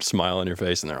a smile on your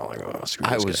face, and they're all like, oh, screw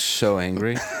I this was guy. so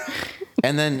angry.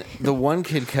 And then the one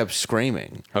kid kept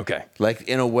screaming. Okay. Like,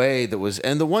 in a way that was,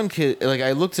 and the one kid, like,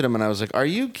 I looked at him and I was like, are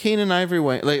you Keenan Ivory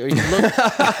Wayne? Like,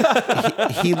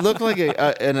 he looked like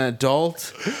an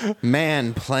adult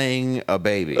man playing a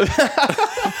baby.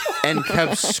 And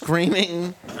kept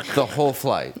screaming the whole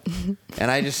flight.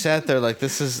 And I just sat there like,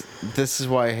 this is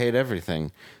why I hate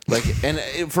everything. Like, and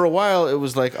for a while it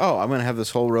was like, oh, I'm going to have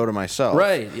this whole row to myself.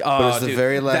 Right. But it was the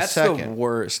very last that's second. That's the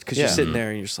worst, because Yeah. you're sitting there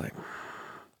and you're just like...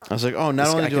 I was like, oh, not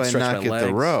This only guy do can I stretch not my get the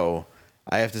legs. row,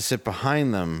 I have to sit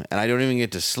behind them, and I don't even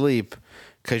get to sleep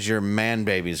because your man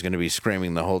baby is going to be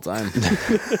screaming the whole time.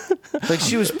 Like,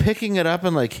 she was picking it up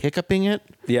and like hiccuping it.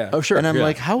 Yeah. Oh, sure. And I'm yeah.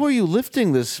 like, how are you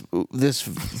lifting this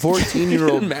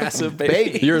 14-year-old Massive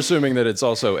baby. You're assuming that it's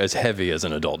also as heavy as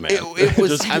an adult man. It was.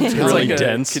 Just I'm really telling you,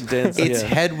 dense. Condensed, its yeah.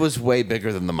 head was way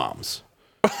bigger than the mom's.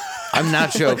 I'm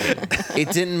not joking.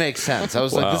 It didn't make sense. I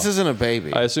was like, Wow. this isn't a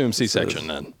baby. I assume C-section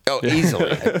then. Oh,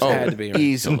 easily. Oh, had to be, right?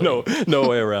 easily. No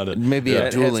way around it. Maybe Yeah, a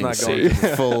it's dueling not C,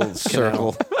 going full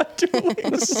circle.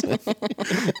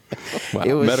 Wow.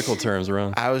 It was- Medical terms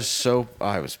around. I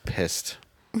was pissed.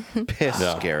 Pissed,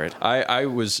 Yeah. Garrett. I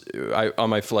was on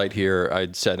my flight here. I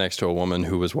sat next to a woman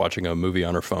who was watching a movie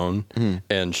on her phone,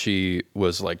 and she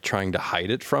was like trying to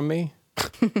hide it from me,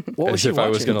 What was as she if I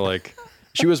was watching? gonna like.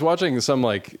 She was watching some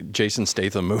like Jason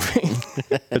Statham movie,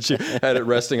 and she had it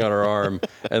resting on her arm.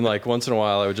 And like once in a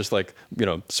while, I would just like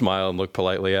smile and look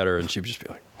politely at her, and she'd just be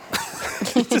like,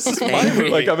 This is my movie.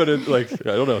 like I'm gonna like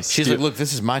I don't know. She's like, look,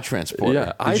 this is my transporter.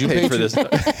 yeah, I Did you paid pay for this.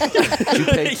 Did you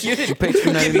pay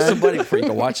Give me some $2.99? money before you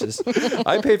can watch this.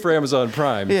 I paid for Amazon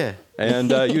Prime. Yeah. and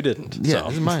you didn't. Yeah, so.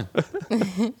 this is mine.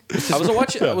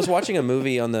 I was watching a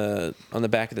movie on the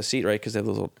back of the seat, right? Because they have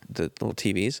the little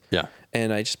TVs. Yeah.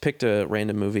 And I just picked a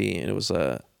random movie, and it was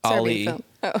Serbian Ali. film.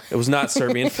 Oh. It was not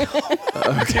Serbian film.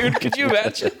 Dude, could you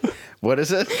imagine? What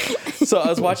is it? So I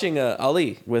was watching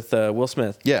Ali with Will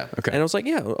Smith. Yeah. Okay. And I was like,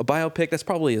 yeah, a biopic. That's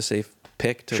probably a safe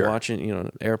pick to Sure. watch.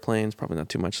 It, airplanes, probably not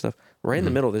too much stuff. Right in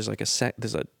the middle, there's like a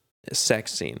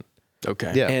sex scene.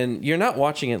 Okay. Yeah. And you're not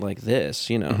watching it like this,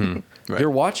 Right. You're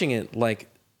watching it like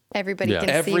Everybody Yeah. can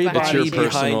see everybody behind your you.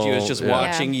 behind you is just personal-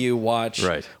 watching you watch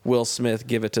Right. Will Smith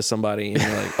give it to somebody, and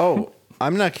you're like, Oh,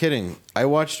 I'm not kidding. I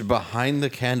watched Behind the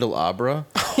Candelabra.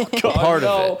 Part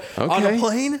of it. on Okay. a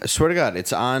plane. I swear to God,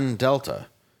 it's on Delta.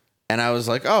 And I was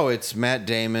like, oh, it's Matt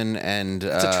Damon and...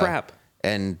 It's a trap.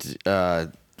 And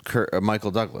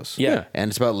Michael Douglas. Yeah. And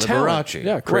it's about Talent. Liberace.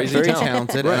 Yeah, crazy Very talent.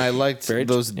 talented. And I liked Very-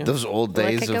 those yeah. old What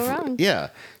days could of... go wrong? Yeah.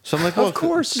 So I'm like, well... Of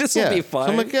course, this will yeah. be So fine.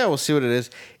 I'm like, yeah, we'll see what it is.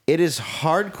 It is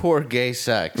hardcore gay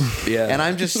sex. Yeah. And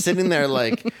I'm just sitting there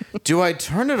like, do I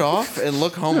turn it off and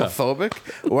look homophobic?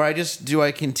 Or do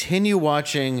I continue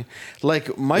watching,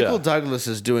 like, Michael Yeah. Douglas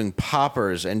is doing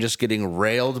poppers and just getting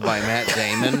railed by Matt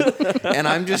Damon. And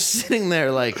I'm just sitting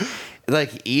there like,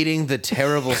 like eating the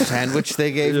terrible sandwich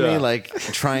they gave me, like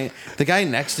trying. The guy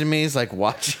next to me is like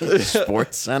watching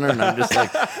Sports Center, and I'm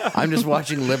just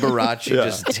watching Liberace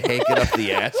just take it up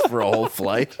the ass for a whole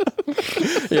flight.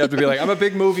 You have to be like, I'm a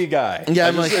big movie guy. Yeah,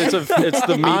 I'm like, it's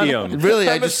the medium. Really,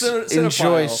 I I'm a just cinephile.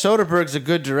 enjoy. Soderbergh's a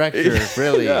good director.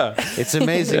 Really, it's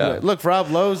amazing. Yeah. Look, Rob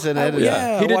Lowe's in it. He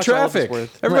did watch all of his Traffic. work.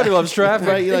 Everybody loves Traffic.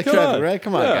 Right, you like Come Traffic, on. right?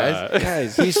 Come on,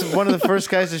 guys. He's one of the first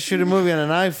guys to shoot a movie on an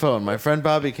iPhone. My friend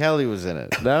Bobby Kelly was in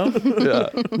it. No?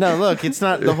 No, look, it's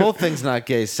not, the whole thing's not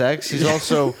gay sex. He's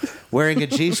also wearing a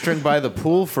G-string by the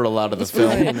pool for a lot of the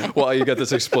film. Well, you got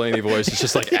this explainy voice. It's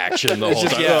just like action the whole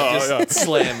time. just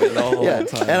slamming the whole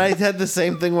time. And I had the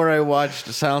same thing where I watched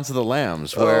Silence of the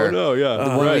Lambs, where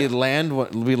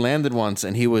when we landed once,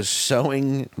 and he was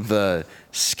sewing the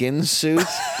skin suit,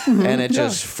 and it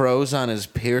just froze on his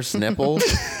pierced nipple,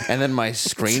 and then my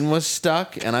screen was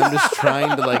stuck, and I'm just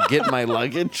trying to like get my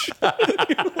luggage.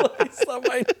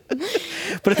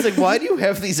 But it's like, why do you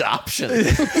have these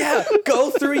options? Yeah,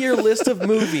 go through your list of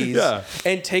movies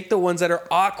and take the ones that are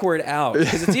awkward out.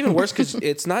 Because it's even worse because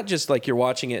it's not just like you're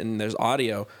watching it and there's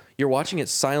audio. You're watching it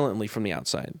silently from the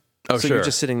outside. Oh, so sure. you're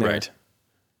just sitting there. Right.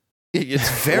 It's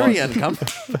very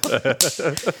uncomfortable.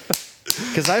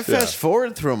 Because I fast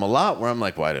forward through them a lot where I'm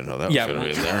like, well, I didn't know that was going to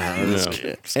be there. And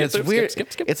it's weird. Skip.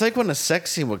 It's like when a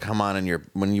sex scene would come on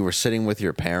when you were sitting with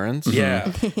your parents.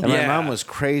 Yeah. And my mom was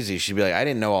crazy. She'd be like, I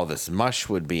didn't know all this mush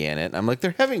would be in it. And I'm like,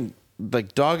 they're having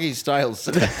like doggy style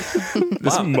sex.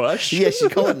 This mush? Yeah,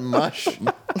 she'd call it mush.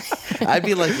 I'd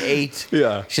be like 8.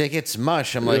 Yeah. She's like, it's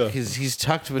mush. I'm like, he's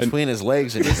tucked between his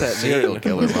legs and he's that serial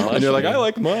killer. Mom. And you're like, I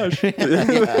like mush.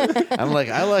 I'm like,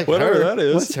 I like Whatever her. that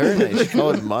is. What's her name? She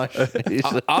called it mush.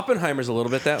 Oppenheimer's a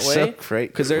little bit that way. So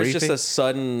great. Because there's just Creepy. a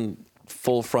sudden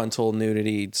full frontal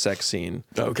nudity sex scene.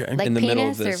 Okay. Like in the middle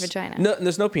of penis or this. vagina? No,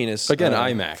 there's no penis. Again, Full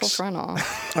IMAX.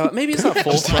 frontal. Maybe it's not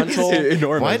full frontal.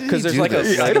 Enormous. Why did Because he there's do like a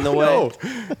this? leg in the way.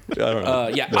 I don't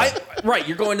know. Right.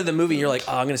 You're going to the movie and you're like,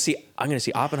 oh, I'm gonna see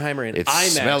Oppenheimer in It IMAX,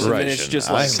 smells and right. then it's just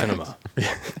like Cinema.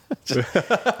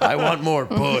 I want more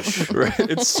bush. Right. It's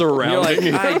you're surrounding like,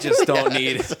 you. I just don't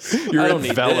need it. You're I don't need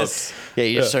enveloped. this. Yeah,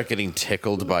 you start getting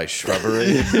tickled by shrubbery.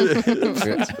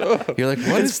 You're like,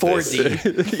 what is 4D.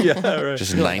 this? Yeah, right.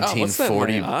 Just Oh, what's that in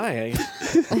 1940, my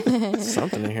eye?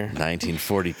 Something in here.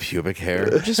 1940 pubic hair.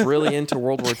 I'm just really into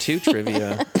World War II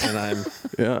trivia, and I'm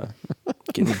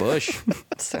getting bush.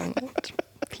 So much.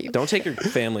 Don't take your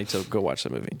family to go watch the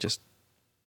movie. Just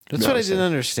That's what I didn't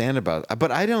understand about.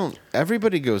 But I don't.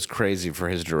 Everybody goes crazy for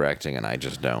his directing, and I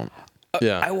just don't.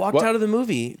 Yeah. I walked out of the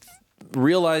movie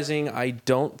realizing I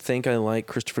don't think I like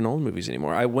Christopher Nolan movies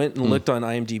anymore. I went and looked on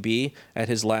IMDb at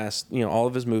his last, all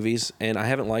of his movies, and I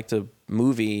haven't liked a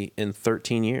movie in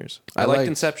 13 years. I liked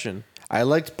Inception. I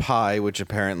liked Pi, which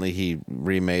apparently he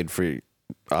remade for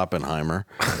Oppenheimer,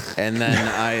 and then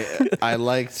I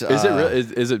liked. Is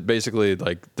it is it basically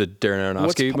like the Darren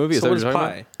Aronofsky movie? Is So that what what is you're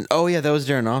talking Pi? Oh yeah, that was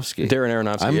Aronofsky. Darren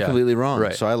Aronofsky. I'm yeah. completely wrong.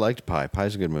 Right. So I liked Pi.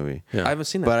 Pi's a good movie. Yeah. I haven't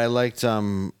seen that. But I liked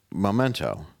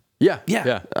Memento. Yeah.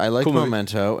 I liked Cool movie.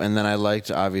 Memento, and then I liked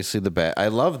obviously I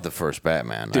loved the first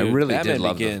Batman. I Dude, really Batman did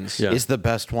love Begins. it. Yeah. It's the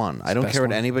best one. I don't best care what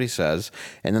one. anybody says.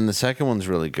 And then the second one's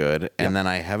really good. And then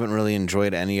I haven't really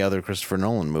enjoyed any other Christopher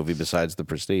Nolan movie besides The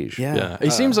Prestige. Yeah. He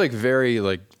seems like very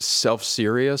like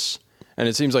self-serious. And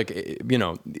it seems like,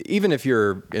 even if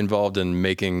you're involved in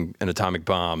making an atomic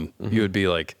bomb, you would be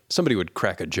like, somebody would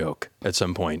crack a joke at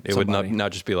some point. It would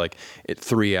not just be like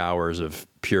 3 hours of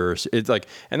pure. It's like,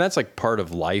 and that's like part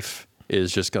of life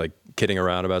is just like kidding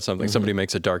around about something. Somebody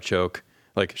makes a dark joke.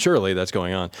 Like, surely that's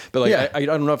going on. But like, I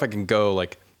don't know if I can go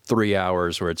like 3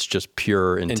 hours where it's just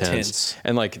pure intense.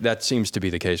 And like, that seems to be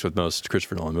the case with most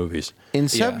Christopher Nolan movies.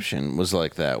 Inception was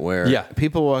like that, where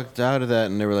people walked out of that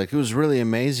and they were like, it was really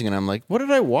amazing. And I'm like, what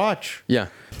did I watch? Yeah.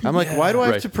 I'm like, why do I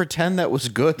have Right. to pretend that was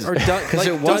good? Or Because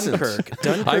it wasn't. Dunkirk.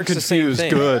 I'm Dunkirk's the same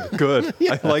confused. thing. Good.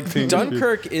 I like being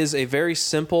Dunkirk is a very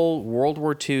simple World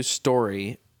War II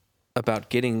story about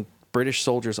getting British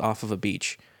soldiers off of a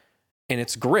beach. And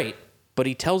it's great, but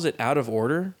he tells it out of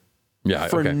order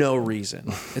for no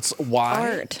reason. It's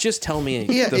why? Art. Just tell me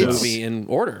Yeah, the it's- movie in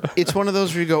order. It's one of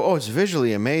those where you go, oh, it's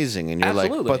visually amazing. And you're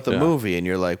Absolutely. like, but the movie. And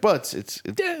you're like, well, it's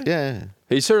yeah.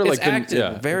 He's sort of It's like been,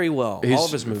 acted very well. All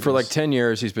of his movies. For like 10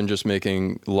 years, he's been just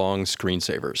making long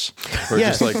screensavers. Or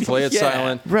Yes. just like play it Yeah.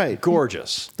 silent. Right.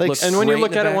 Gorgeous. Like, Looks And when you great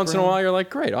look in at the it once in a background. while, you're like,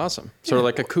 great, awesome. Sort of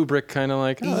like a Kubrick kind of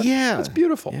like, oh, Yeah. that's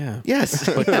beautiful. Yeah. Yes.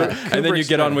 And then you Kubrick's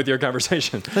get on better. with your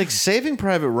conversation. Like Saving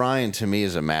Private Ryan to me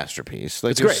is a masterpiece.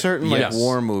 Like It's there's great. certain like Yes.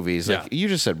 war movies. Like Yeah. you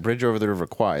just said Bridge Over the River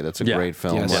Kwai. That's a Yeah. great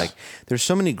film. Yes. Like there's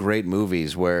so many great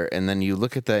movies where and then you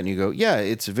look at that and you go, yeah,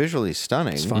 it's visually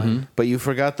stunning. fine. But you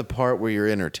forgot the part where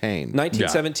you're entertained.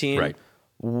 1917, right.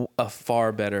 A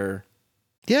far better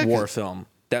Yeah, war film.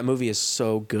 That movie is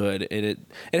so good. It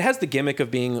has the gimmick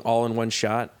of being all in one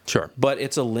shot. Sure. But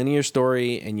it's a linear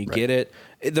story and you get it.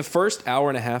 The first hour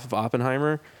and a half of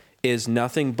Oppenheimer is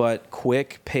nothing but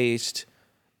quick-paced,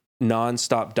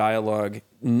 non-stop dialogue.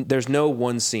 There's no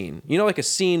one scene. You know, like a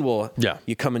scene will,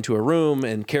 you come into a room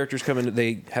and characters come in,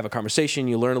 they have a conversation,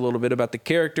 you learn a little bit about the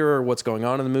character or what's going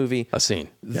on in the movie. A scene.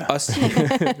 A scene.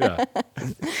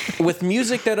 With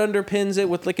music that underpins it,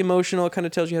 with like emotional, it kind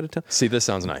of tells you how to tell. See, this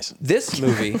sounds nice. This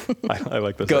movie I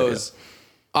like this goes,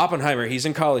 Oppenheimer, he's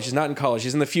in college, he's not in college,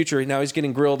 he's in the future, now he's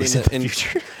getting grilled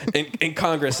in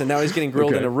Congress, and now he's getting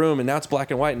grilled in a room, and now it's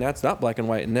black and white, and now it's not black and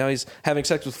white, and now he's having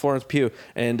sex with Florence Pugh,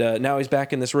 and now he's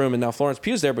back in this room, and now Florence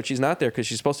Pugh's there, but she's not there because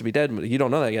she's supposed to be dead. You don't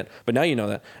know that yet, but now you know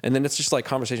that. And then it's just like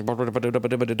conversation for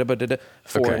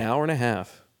an hour and a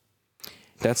half.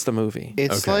 That's the movie.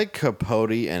 It's like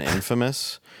Capote and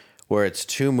Infamous, where it's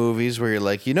two movies where you're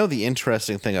like, you know, the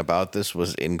interesting thing about this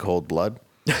was In Cold Blood.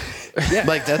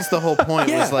 Like that's the whole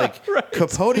point. Was like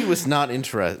Capote was not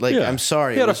interested. Like I'm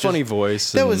sorry, he had a funny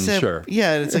voice. That was sure.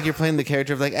 Yeah, it's like you're playing the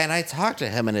character of like, and I talked to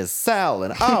him in his cell,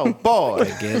 and oh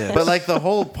boy, but like the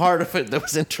whole part of it that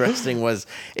was interesting was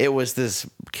it was this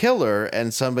killer,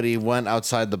 and somebody went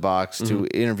outside the box to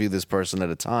interview this person at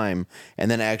a time, and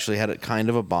then actually had a kind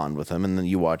of a bond with him, and then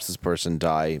you watch this person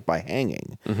die by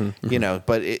hanging. You know,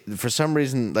 but for some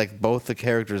reason, like both the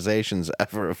characterizations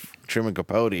ever of Truman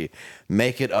Capote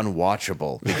make it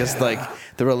unwatchable because like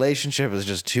the relationship is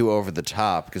just too over the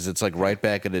top because it's like right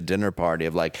back at a dinner party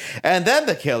of like, and then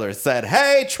the killer said,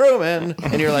 "Hey Truman,"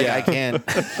 and you're like, I can't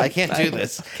do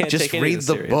this. Just read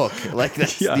the book. Like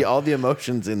that's all the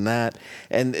emotions in that,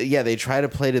 and they try to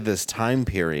play to this time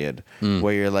period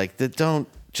where you're like, don't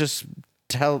just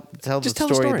tell the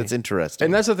story that's interesting.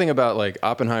 And that's the thing about like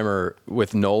Oppenheimer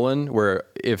with Nolan, where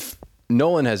if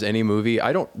Nolan has any movie,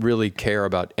 I don't really care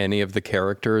about any of the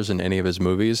characters in any of his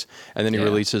movies. And then he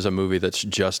releases a movie that's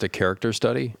just a character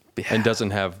study and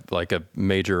doesn't have like a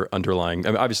major underlying,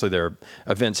 I mean, obviously there are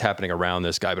events happening around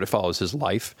this guy, but it follows his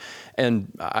life. And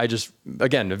I just,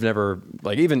 again, I've never,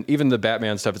 like even the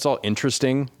Batman stuff, it's all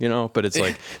interesting, you know, but it's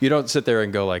like, you don't sit there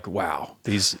and go like, wow,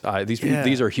 these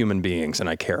are human beings and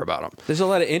I care about them. There's a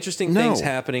lot of interesting things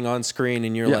happening on screen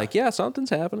and you're like, something's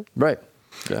happening. Right.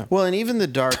 Yeah. Well, and even The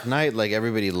Dark Knight, like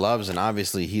everybody loves, and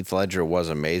obviously Heath Ledger was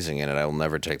amazing in it. I will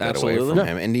never take that away from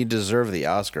him. And he deserved the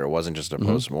Oscar. It wasn't just a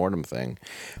post-mortem thing.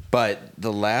 But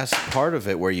the last part of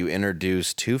it where you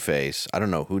introduce Two-Face, I don't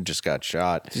know who just got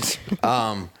shot.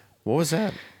 What was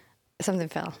that? Something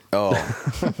fell. Oh.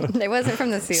 It wasn't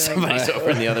from the ceiling. Somebody's over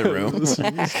in the other room.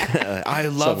 I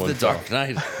love The Dark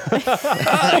Knight.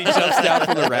 He jumps down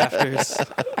from the rafters.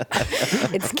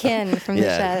 It's Ken from the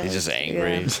shadows. He's just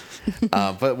angry.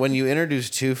 But when you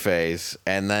introduce Two-Face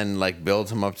and then like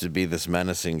build him up to be this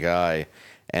menacing guy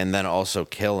and then also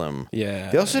kill him.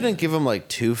 Yeah. They also didn't give him like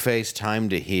Two-Face time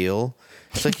to heal.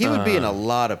 It's like he would be in a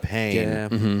lot of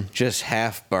pain, just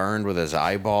half burned with his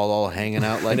eyeball all hanging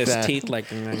out like and that. his teeth like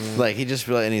he just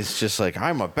and he's just like,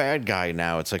 I'm a bad guy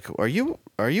now. It's like, are you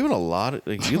in a lot of,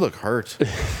 like, you look hurt.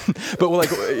 But like,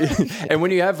 and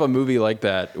when you have a movie like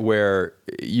that where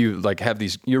you like have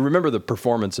these, you remember the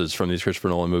performances from these Christopher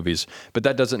Nolan movies, but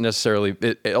that doesn't necessarily.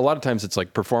 A lot of times it's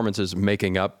like performances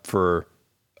making up for.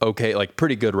 Okay, like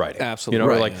pretty good writing. Absolutely.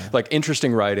 You know, like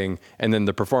interesting writing, and then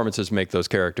the performances make those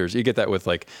characters. You get that with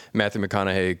like Matthew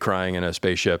McConaughey crying in a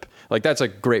spaceship. Like that's a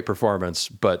great performance,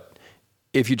 but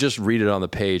if you just read it on the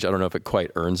page, I don't know if it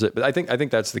quite earns it. But I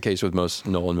think that's the case with most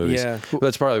Nolan movies. Yeah.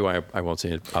 That's probably why I won't see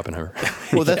it, Oppenheimer.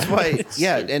 Well, that's why,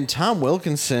 and Tom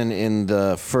Wilkinson in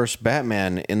the first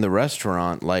Batman in the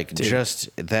restaurant, like just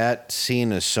that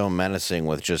scene is so menacing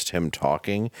with just him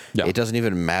talking. Yeah. It doesn't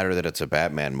even matter that it's a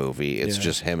Batman movie. It's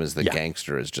just him as the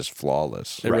gangster is just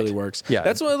flawless. It really works. Yeah.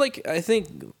 That's why, like, I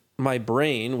think my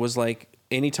brain was like,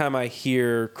 anytime I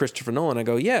hear Christopher Nolan, I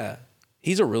go, yeah.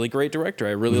 He's a really great director.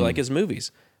 I really like his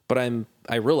movies. But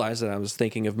I realized that I was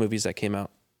thinking of movies that came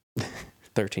out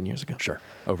 13 years ago. Sure.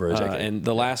 Over a decade. And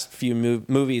the last few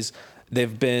movies,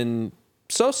 they've been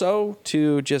so-so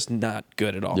to just not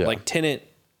good at all. Yeah. Like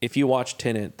Tenet, if you watch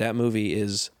Tenet, that movie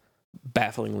is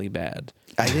bafflingly bad.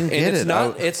 I didn't get it.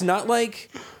 It's not like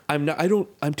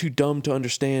I'm too dumb to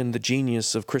understand the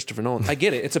genius of Christopher Nolan. I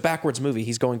get it. It's a backwards movie.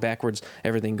 He's going backwards.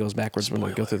 Everything goes backwards when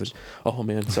we go through this. Oh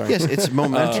man, sorry. Yes, it's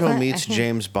Memento meets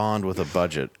James Bond with a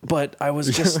budget. But I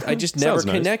just never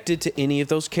connected to any of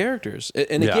those characters.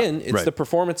 And again, it's the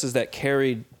performances that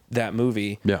carried that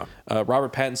movie. Yeah.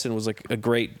 Robert Pattinson was like a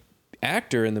great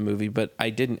actor in the movie, but I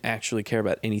didn't actually care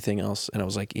about anything else. And I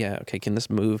was like, yeah, okay, can this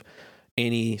move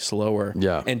any slower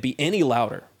Yeah. and be any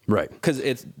louder. Right. Because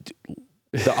it's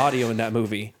the audio in that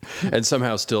movie. And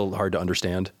somehow still hard to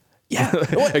understand. Yeah.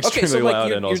 Extremely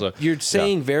loud and also. You're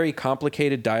saying very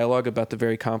complicated dialogue about the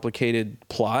very complicated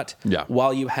plot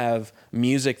while you have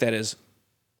music that is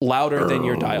louder than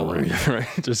your dialogue. Right.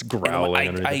 Just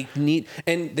growling.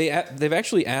 They've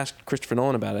actually asked Christopher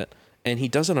Nolan about it, and he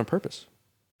does it on purpose.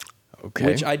 Okay.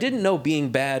 Which I didn't know being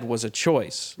bad was a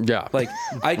choice. Yeah. Like,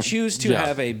 I choose to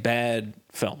have a bad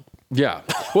film. Yeah.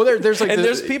 Well, there's like, and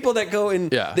there's people that go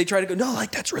and they try to go, no,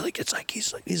 like that's really good. It's like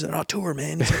he's an auteur,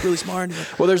 man. He's like really smart.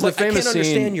 Like, well, there's like, the famous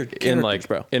scene in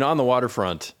bro. in On the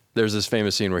Waterfront. There's this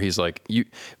famous scene where he's like, you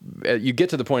get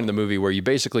to the point in the movie where you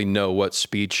basically know what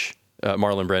speech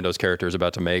Marlon Brando's character is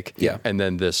about to make. Yeah. And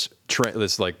then this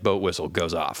like boat whistle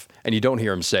goes off, and you don't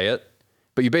hear him say it,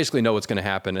 but you basically know what's going to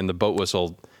happen, and the boat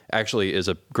whistle actually is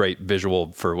a great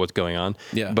visual for what's going on.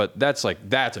 Yeah. But that's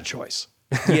a choice.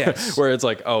 Yes. Where it's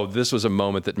like, oh, this was a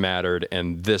moment that mattered,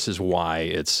 and this is why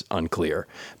it's unclear.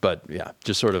 But yeah,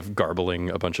 just sort of garbling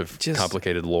a bunch of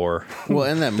complicated lore. Well,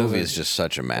 and that movie is just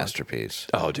such a masterpiece.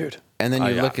 Oh, dude. And then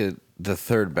you look at the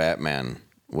third Batman,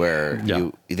 where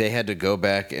they had to go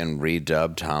back and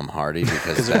redub Tom Hardy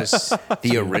because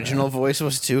the original voice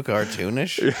was too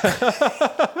cartoonish.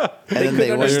 And they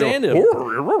couldn't understand him.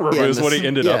 Is what he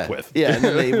ended up with. Yeah, and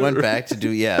then they went back to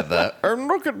do and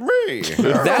look at me.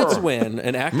 That's when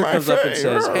an actor comes up and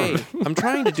says, "Hey, I'm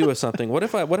trying to do something. What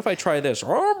if I try this?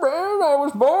 Oh man, I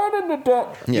was born in the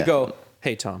dark." You go,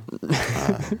 "Hey Tom."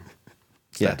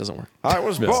 That doesn't work. I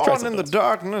was born in the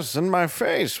darkness, and my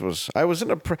face was. I was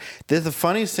in a. The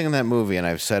funniest thing in that movie, and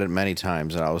I've said it many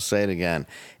times, and I will say it again,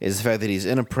 is the fact that he's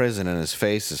in a prison and his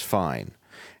face is fine.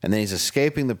 And then he's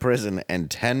escaping the prison, and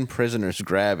 10 prisoners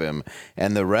grab him.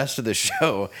 And the rest of the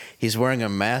show, he's wearing a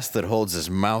mask that holds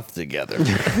his mouth together.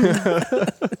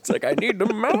 It's like, I need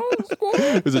the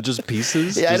mask. Is it just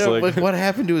pieces? Yeah, just I don't. What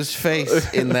happened to his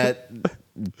face in that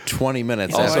 20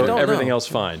 minutes? Also, everything else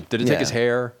fine. Did it take his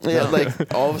hair? Yeah,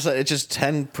 like all of a sudden, it's just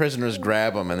 10 prisoners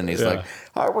grab him, and then he's like,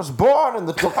 I was born in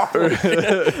the darkness.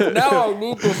 Now I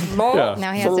need this mask.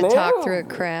 Now he has to talk through a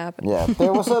crab. Yeah,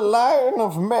 there was a line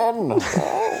of men,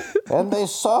 and they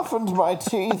softened my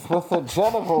teeth with their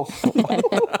genitals.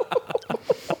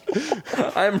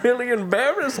 I'm really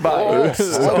embarrassed by it,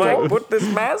 so I put this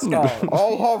mask on.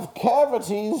 I have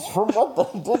cavities from what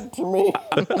they did to me.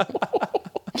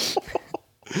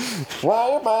 Why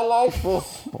am I like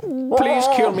this? Please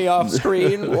kill me off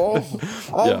screen.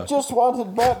 Yes. I just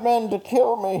wanted Batman to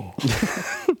kill me.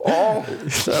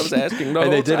 So I was asking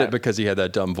and they did it because he had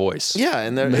that dumb voice. Yeah,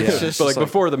 and it's just but like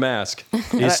before the mask,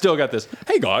 he's still got this.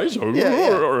 Hey guys, I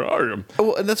am.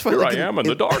 Well, and that's why Here I am in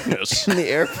the darkness. In the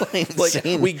airplane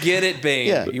scene. We get it, Bane.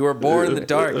 Yeah. You were born in the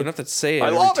dark. You don't have to say it I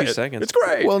every love 2 it. seconds. It's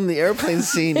great. Well, in the airplane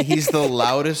scene, he's the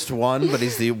loudest one, but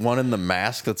he's the one in the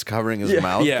mask that's covering his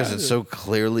mouth because it's so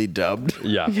clearly dubbed.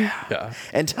 Yeah.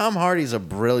 And Tom Hardy's a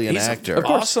brilliant actor. An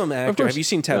awesome actor. Have you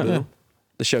seen Taboo?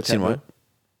 The show Taboo. Seen what?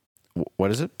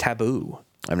 What is it? Taboo.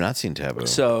 I've not seen Taboo.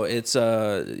 So it's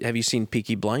have you seen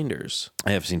Peaky Blinders?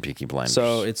 I have seen Peaky Blinders.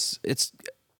 So it's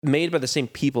made by the same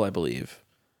people, I believe.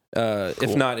 Cool.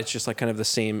 If not, it's just like kind of the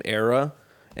same era,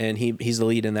 and he's the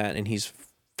lead in that, and he's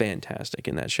fantastic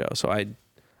in that show. So I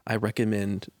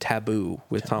recommend Taboo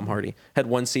with Tom Hardy. Had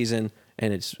 1 season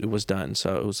and it was done,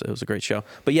 so it was a great show.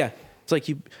 But yeah, it's like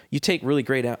you take really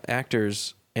great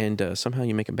actors and somehow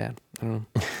you make them bad. I don't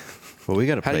know. Well, we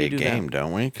got to play a game,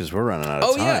 don't we? Because we're running out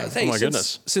of time. Yeah. Hey, oh my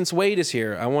goodness! Since Wade is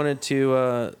here, I wanted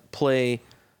to play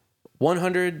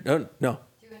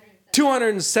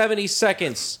 270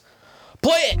 seconds.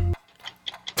 Play it.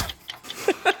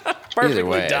 Either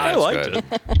way, I liked it.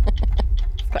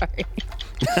 Sorry.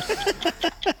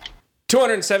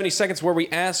 270 seconds where we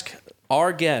ask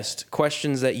our guest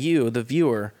questions that you, the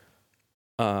viewer,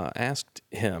 asked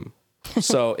him.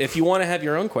 So if you want to have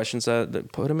your own questions,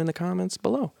 put them in the comments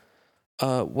below.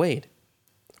 Wade,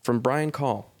 from Brian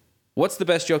Call, what's the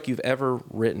best joke you've ever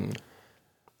written?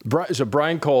 So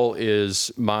Brian Cole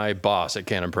is my boss at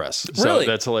Canon Press. So Really?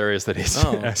 that's hilarious that he's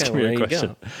asking me a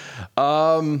question.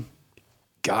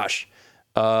 Gosh.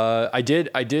 I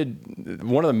did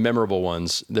one of the memorable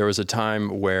ones. There was a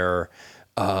time where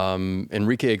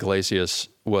Enrique Iglesias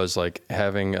was like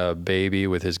having a baby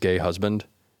with his gay husband,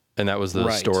 and that was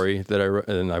the story that I wrote,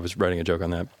 and I was writing a joke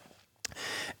on that.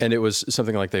 And it was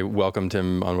something like they welcomed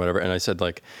him on whatever, and I said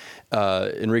like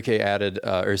Enrique added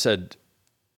or said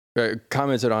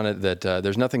commented on it that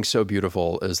there's nothing so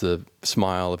beautiful as the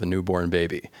smile of a newborn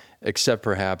baby, except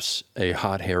perhaps a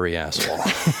hot, hairy asshole.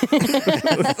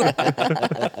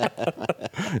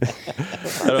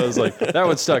 And I was like, that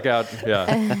one stuck out. Yeah.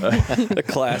 The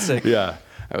classic. Yeah.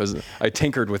 I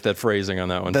tinkered with that phrasing on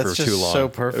that one That's for just too long. so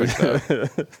perfect, though.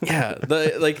 Yeah,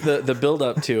 the build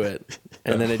up to it,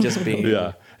 and then it just being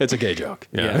it's a gay joke.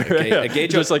 a gay joke.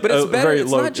 Just like but it's better. very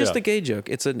It's low, not just a gay joke.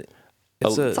 It's a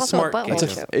also a smart butthole gay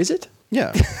joke. joke. Is it?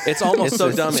 Yeah. It's almost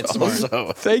so dumb it's smart.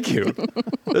 Also, Thank you.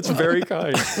 That's very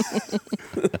kind.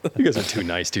 You guys are too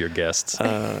nice to your guests.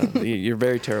 You're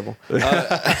very terrible.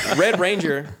 Red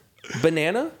Ranger,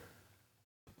 banana.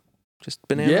 Just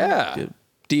banana. Yeah.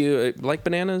 Do you like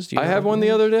bananas? Do you I had one the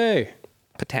other day.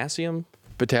 Potassium.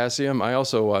 Potassium. I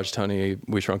also watched Honey,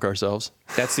 We Shrunk Ourselves.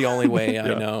 That's the only way I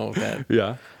know that.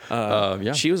 Yeah.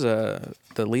 Yeah. She was the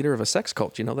leader of a sex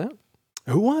cult. You know that?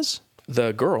 Who was?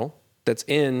 The girl that's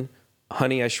in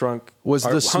Honey, I Shrunk. Was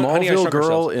or the Honey, I Smallville Shrunk girl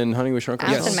Ourselves. in Honey, We Shrunk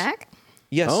Allison Ourselves? Mack?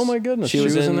 Yes. Oh my goodness. She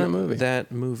was in that movie.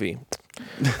 That movie.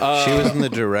 she was in the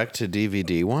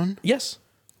direct-to-DVD one? Yes.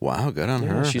 Wow, good on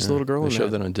her. She's a little girl They in showed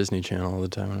that. that on Disney Channel all the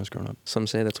time when I was growing up. Some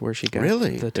say that's where she got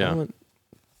Really? the talent.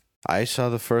 I saw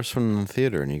the first one in the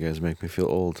theater, and you guys make me feel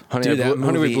old. Honey, Dude, that Honey,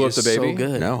 We movie Blew Up is the Baby? so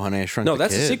good. No, Honey, I Shrunk No, the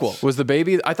that's the Kids. sequel. Was the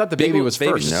baby? I thought the baby was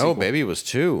Baby- first. No, Baby was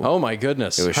 2. Oh my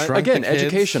goodness. It was Shrunk Again, the Kids.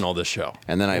 educational, this show.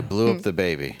 And then I blew up the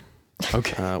baby.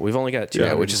 Okay. We've only got 2.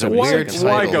 Yeah, which is a Why- weird title.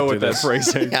 why go to with that this.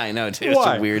 phrasing? Yeah, I know, too.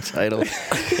 Why? It's a weird title.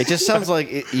 It just sounds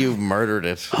like you've murdered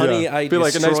it. Honey, Yeah. I Be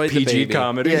like a nice destroyed the PG baby.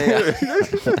 comedy.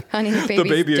 Honey, the The baby's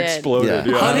baby dead. exploded.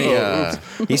 Yeah. Yeah.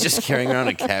 Honey, he's just carrying around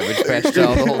a Cabbage Patch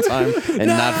doll the whole time and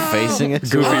not facing it.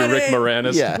 Goofy Rick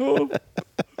Moranis. Yeah.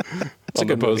 It's a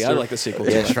good movie. I poster. like the sequel.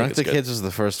 too. I Yeah, think Shrunk it's the good. Kids was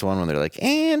the first one when they're like,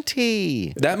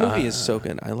 Auntie. That movie is so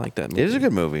good. I like that movie. It is a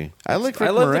good movie. I like Rick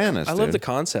I love Moranis, I love dude. the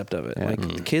concept of it. Like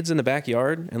the kids in the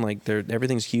backyard and like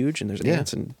everything's huge and there's Yeah.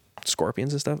 ants and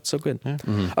scorpions and stuff. It's so good.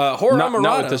 Horror Not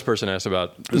Amarada. what this person asked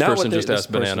about. This Not person what just this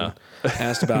asked person banana.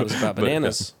 asked about is about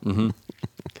bananas.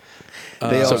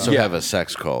 They also yeah. have a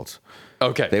sex cult.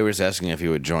 Okay. They were just asking if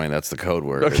you would join. That's the code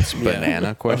word. It's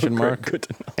banana question mark. good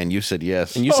to know. And you said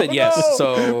yes. And you said yes. no,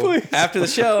 So please. after the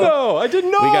show, No, I didn't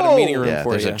know. we got a meeting room yeah,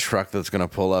 for there's you. a truck that's gonna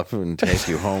pull up and take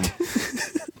you home.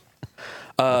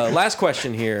 Last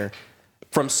question here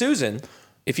from Susan.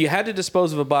 If you had to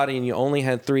dispose of a body and you only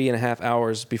had 3.5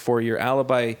 hours before your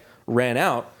alibi ran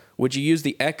out, would you use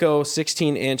the Echo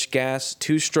 16-inch gas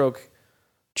 2-stroke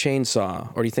chainsaw,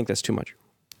 or do you think that's too much?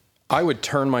 I would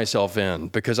turn myself in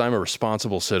because I'm a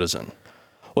responsible citizen.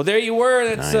 Well, there you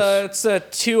were. That's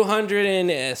Nice.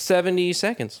 270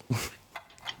 seconds.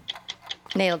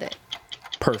 Nailed it.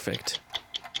 Perfect.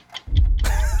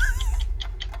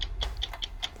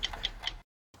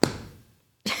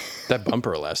 That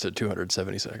bumper lasted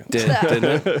 270 seconds. Didn't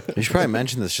it? You should probably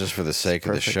mention this just for the sake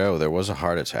of the show. There was a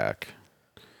heart attack,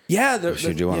 Yeah. which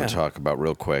you do want to talk about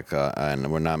real quick. And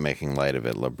we're not making light of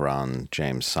it. LeBron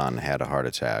James' son had a heart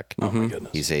attack. Oh my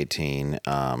goodness. He's 18.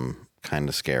 Kind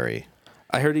of scary.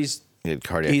 I heard he's He had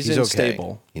cardiac. in okay.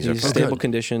 stable. He's in okay. stable Good.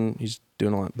 condition. He's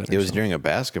doing a lot better. It was so. during a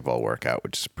basketball workout,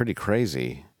 which is pretty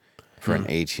crazy for an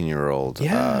 18-year-old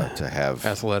Yeah. to have.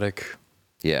 Athletic.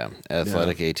 Yeah,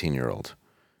 athletic 18-year-old.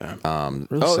 Really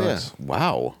Oh sucks. yeah!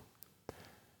 Wow,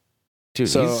 dude.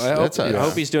 So I hope, that's a I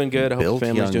hope he's doing good. I hope built the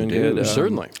family's young doing good. dude.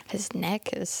 Certainly. His neck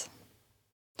is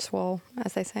swole,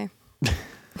 as they say. He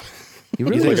You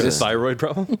really think Like a is. thyroid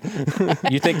problem?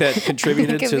 You think that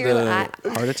contributed Think to of your- the I-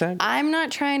 heart attack? I'm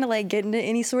not trying to like get into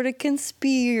any sort of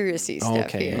conspiracy stuff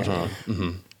Okay. here.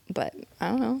 But I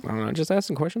don't know. I don't know. Just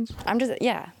asking questions. I'm just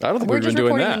I don't think We're we've just been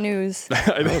doing reporting that.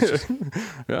 the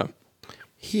news.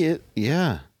 Yeah.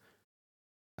 Yeah.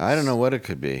 I don't know what it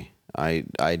could be. I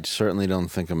certainly don't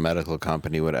think a medical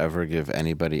company would ever give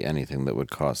anybody anything that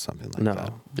would cost something like No,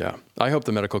 that. Yeah. I hope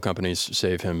the medical companies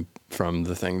save him from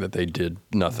the thing that they did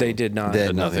nothing. they did not. They had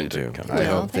had nothing nothing to. to come. I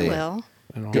Well, hope they will.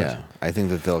 Yeah, I think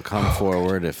that they'll come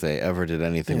forward if they ever did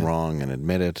anything wrong and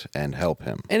admit it and help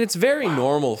him. And it's very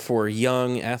normal for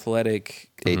young, athletic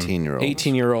 18-year-olds.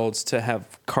 18-year-olds to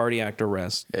have cardiac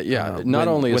arrest. Yeah, not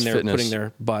only when is they're fitness- putting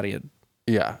their body at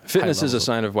Yeah. Fitness is a levels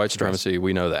sign of white supremacy.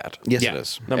 We know that. Yes, Yeah. it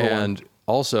is. number and one.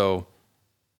 also,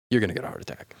 you're going to get a heart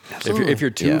attack. If you're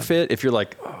too Yeah. fit, if you're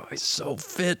like, oh, he's so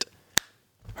fit,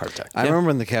 heart attack. I remember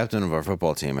when the captain of our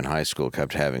football team in high school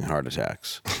kept having heart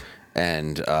attacks.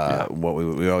 And what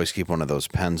we always keep one of those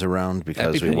pens around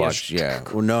because we EpiPen, watched. Yeah,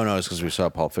 well, no, it's because we saw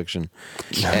Pulp Fiction,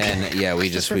 and yeah, we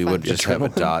would just have a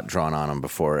dot drawn on him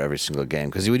before every single game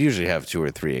because he would usually have 2 or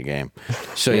 3 a game.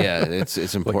 So yeah, it's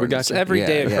important. It's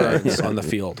everyday occurrence on the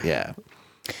field. Yeah,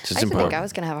 it's I used to important. think I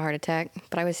was going to have a heart attack,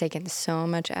 but I was taking so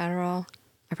much Adderall.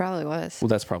 I probably was. Well,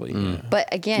 that's probably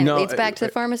But again, No, it's back to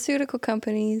the pharmaceutical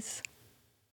companies.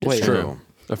 wait. True.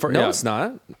 No, it's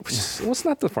not. Well, it's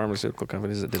not the pharmaceutical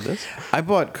companies that did this. I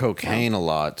bought cocaine a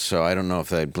lot, so I don't know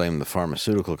if I'd blame the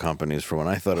pharmaceutical companies for when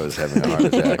I thought I was having a heart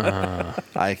attack.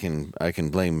 I can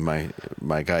blame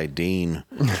my guy Dean.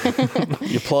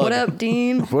 You plug. What up,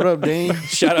 Dean? What up, Dean?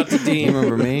 Shout out to Dean. You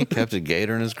remember me? Kept a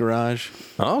gator in his garage.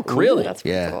 Oh, cool. Really? That's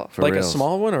pretty Yeah, cool. for Like reals. a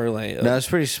small one or like? No, it's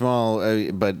pretty small,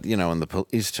 but when the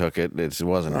police took it, it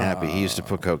wasn't happy. He used to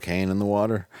put cocaine in the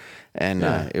water, and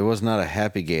it was not a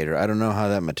happy gator. I don't know how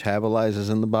that metabolizes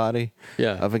in the body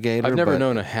of a gator. I've never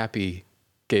known a happy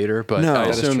gator, but No, I that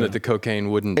is assume true. that the cocaine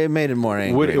wouldn't. It made it more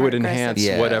angry. It would enhance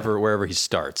Yeah. wherever he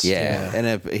starts. Yeah,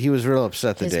 and he was real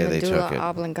upset the His day they medulla took it.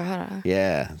 oblongata.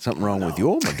 Yeah, something wrong with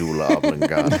your medulla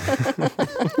oblongata.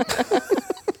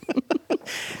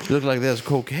 You look like there's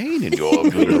cocaine in your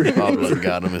medulla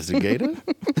oblongata, Mr. Gator.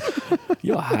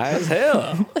 You're high as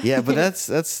hell. Yeah, but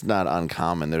that's not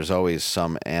uncommon. There's always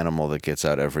some animal that gets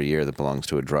out every year that belongs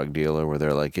to a drug dealer where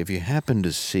they're like, if you happen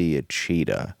to see a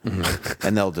cheetah,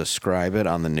 and they'll describe it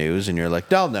on the news, and you're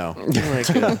like, I'll know.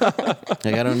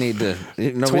 Like I don't need to.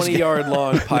 20-yard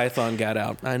long python got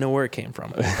out. I know where it came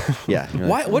from. Yeah.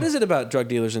 Why? What is it about drug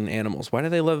dealers and animals? Why do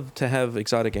they love to have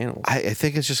exotic animals? I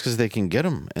think it's just because they can get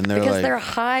them, and they're Because like, they're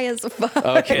high as fuck.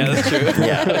 Okay, that's true.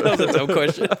 Yeah, that was a dumb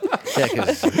question. yeah,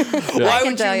 'cause- Why can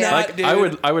would tell you ya. not, Like,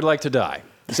 dude? I would like to die.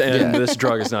 And this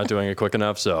drug is not doing it quick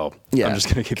enough, so Yeah. I'm just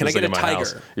going to keep Can I this get thing a in my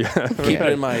house. tiger? Yeah. Keep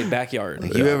it in my backyard.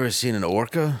 Like, you ever seen an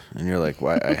orca? And you're like,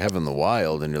 why? I have in the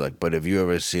wild. And you're like, but have you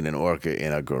ever seen an orca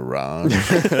in a garage?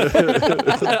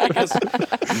 I guess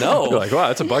no. You're like, wow,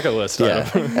 that's a bucket list Yeah,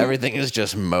 item. everything is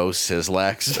just Mo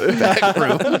Sislak's back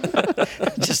room.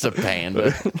 Just a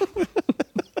panda.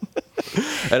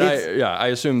 And I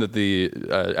assume that the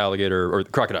alligator or the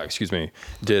crocodile, excuse me,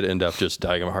 did end up just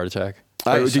dying of a heart attack.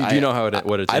 Or do you know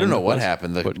what it? I don't know what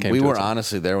happened. We to were its-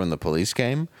 honestly there when the police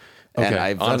came. And Okay,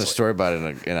 I've done a honestly. story about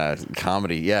it in a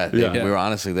comedy. Yeah, Yeah. we were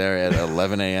honestly there at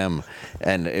 11 a.m.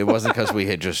 And it wasn't because we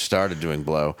had just started doing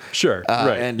blow. Sure,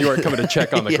 right. and- You weren't coming to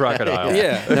check on the crocodile.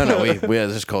 Yeah. No, we had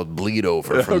this called bleed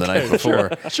over from the night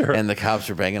before. sure. And the cops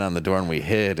were banging on the door and we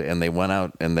hid and they went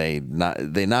out and they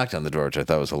knocked on the door, which I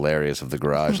thought was hilarious, of the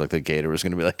garage. Like the gator was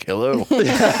going to be like, hello.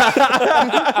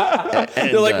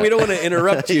 They're like, we don't want to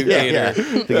interrupt you, Gator.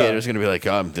 The gator's going to be like,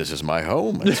 this is my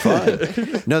home. It's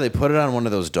fine. No, they put it on one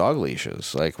of those dog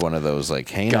leashes, like one of those like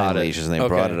canine Got it. leashes, and they Okay.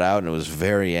 brought it out and it was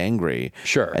very angry.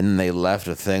 Sure. And then they left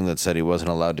a thing that said he wasn't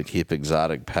allowed to keep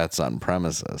exotic pets on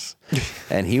premises.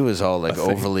 And he was all like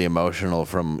overly emotional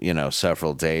from,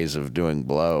 several days of doing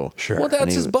blow. Sure. Well, And that's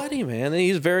he- his buddy, man. And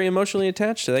he's very emotionally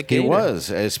attached to that He gator. was,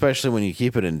 especially when you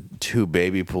keep it in two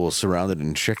baby pools surrounded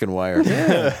in chicken wire.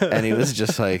 Yeah. And he was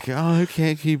just like, I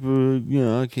can't keep, I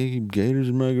can't keep gators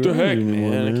in my garage The heck, anymore,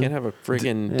 man. I can't have a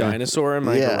freaking dinosaur in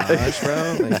my Yeah. garage,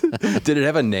 bro. Like, Did it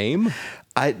have a name?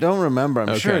 I don't remember.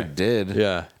 I'm sure it did.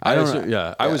 Yeah, I don't.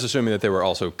 I was assuming that they were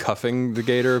also cuffing the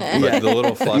gator, with the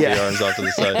little floppy arms off to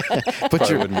the side. Put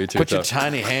your wouldn't be too put your tough.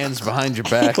 tiny hands behind your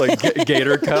back. Like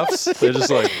gator cuffs. They're just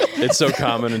like, it's so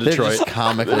common in They're Detroit. just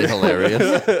comically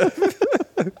hilarious.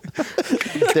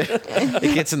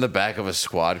 It gets in the back of a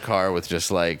squad car with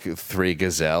just like 3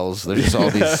 gazelles. There's just all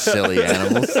these silly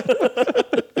animals.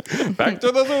 Back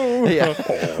to the zoo. Yeah.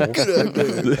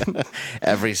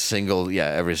 every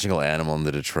single animal in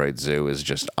the Detroit Zoo is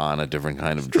just on a different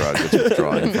kind of drug it's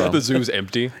withdrawing from. The zoo's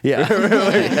empty. Yeah.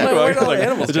 where'd all the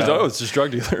animals It's just, go? it's just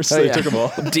drug dealers. They yeah. took them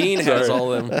all. Dean has all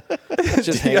them.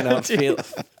 Just hanging out,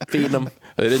 feeding them.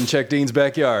 They didn't check Dean's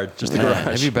backyard, just the Have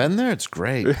garage. you been there? It's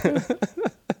great.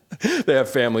 They have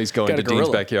families going Got to a Dean's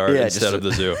gorilla. backyard Yeah, instead just of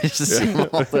the zoo. Just to see them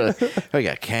all the- we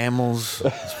got camels.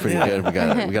 It's pretty good. We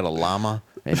got a llama,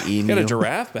 an emu. Got a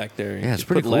giraffe back there. Yeah, it's You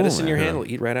pretty put cool, lettuce in your man. hand,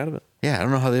 it'll eat right out of it. Yeah, I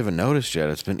don't know how they haven't noticed yet.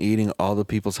 It's been eating all the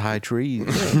people's high trees.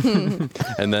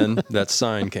 And then that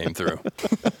sign came through.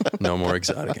 No more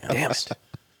exotic animals. Damn it.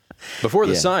 Before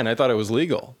the Yeah. sign, I thought it was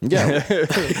legal. Yeah,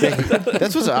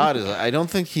 that's what's odd is I don't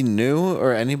think he knew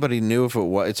or anybody knew if it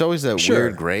was. It's always that Sure.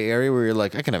 weird gray area where you're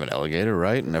like, I can have an alligator,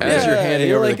 right? And As everybody- you're handing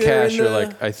you're over like, the cash, they're you're in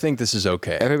like, I think this is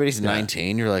okay. everybody's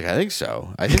 19. You're like, I think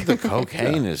so. I think the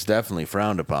cocaine is definitely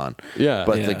frowned upon. Yeah.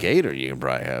 but Yeah. the gator you can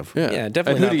probably have. Yeah,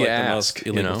 definitely And who not do you like the ask, most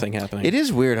you illegal know? thing happening. It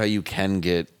is weird how you can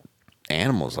get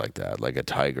animals like that, like a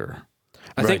tiger.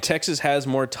 I think Texas has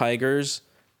more tigers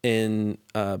in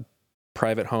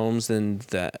private homes than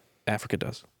that Africa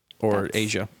does, or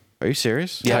Asia. Are you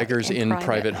serious? Tigers In in private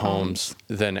private homes.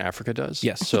 homes than Africa does?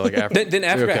 Yes. So like Then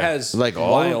Africa Okay. has Like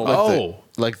all wild,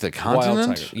 like the wild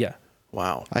continent? tigers. Yeah.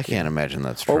 Wow. I can't imagine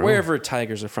that's true. Or wherever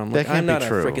tigers are from. That Like, can't I'm be not a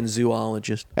true. freaking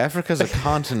zoologist. Africa's a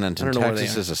continent and I don't know where they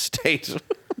Texas are. is a state.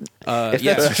 If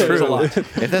Yeah, that's there's true, a lot.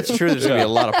 if that's true, there's gonna be a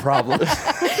lot of problems.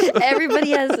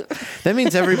 Everybody has That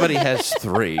means everybody has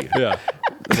 3. Yeah.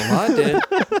 It's a lot, dude.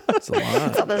 It's a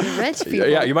lot. all those rich people.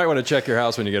 Yeah, you might want to check your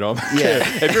house when you get home. Yeah.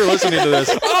 If you're listening to this,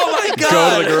 Oh my go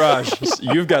god! to the garage.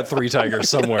 You've got 3 tigers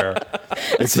somewhere.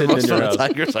 It's hidden in Most your of the house.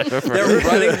 tigers I've ever They're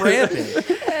running rampant.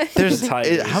 There's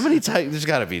Tigers. how many tigers? There's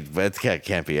got to be. That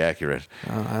can't be accurate.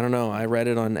 I don't know. I read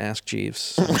it on Ask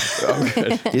Jeeves.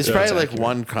 It's probably like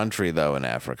one country though in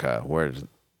Africa where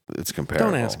it's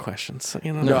comparable. Don't ask questions.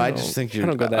 You know, No, I just think you. I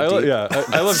don't go that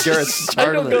deep. I love Garrett's I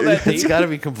don't go that It's deep. got to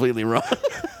be completely wrong.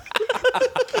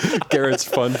 Garrett's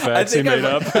fun facts he made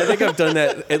up. I think I've done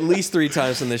that at least 3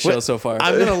 times in this show so far.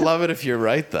 I'm gonna love it if you're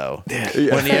right though. When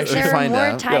you actually There are find more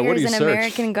out. Yeah, what do tigers you in search?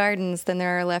 American gardens than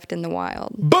there are left in the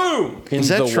wild. Boom! In Is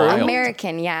that the true? wild.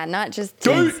 American, yeah, not just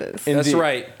Texas. In That's the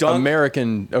right. Dunk.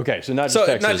 American. Okay, so not just So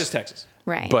Texas. not just Texas.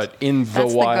 Right. But in the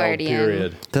That's the wild Guardian.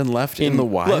 period. Then left in the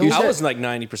wild. Look, You I said- was like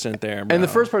 90% there. Bro. And the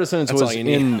first part of the sentence That's all was you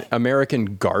need. in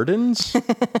American gardens.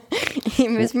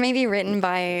 It was maybe written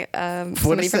by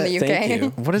somebody is from that? the UK. Thank you.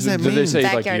 What does that Did mean? they say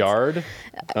like Backyards. yard?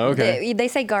 Okay. They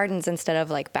say gardens instead of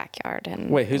like backyard.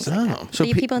 And Wait, who's that? So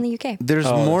the people in the UK. There's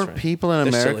Oh, more that's right. people in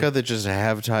They're America silly. that just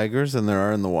have tigers than there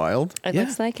are in the wild. It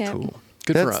looks like it.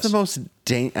 Good That's for us. the most.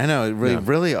 I know. It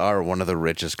really are one of the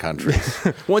richest countries.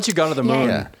 Once you got to the moon,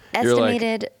 Yeah. you're like,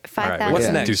 Estimated all right, 5,000. What's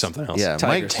we next? do something else. yeah, Mike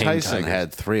Tigers. Tame Tyson tigers.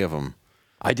 had 3 of them.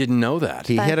 I didn't know that.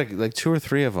 He had like 2 or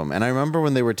 3 of them, and I remember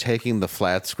when they were taking the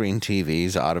flat screen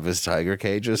TVs out of his tiger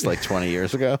cages like 20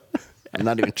 years ago. I'm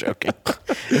not even joking.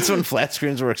 It's when flat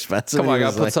screens were expensive. Come on, I He gotta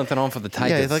was put like, something on for the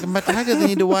tigers. Yeah, he's like, my tigers, they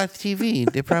need to watch TV.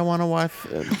 They probably want to watch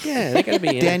Yeah, they gotta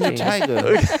be Daniel entertaining.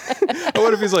 Tiger. I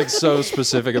wonder if he's like so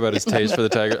specific about his taste for the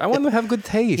tiger. I want them to have good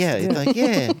taste. Yeah, he's like,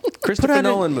 yeah. Christopher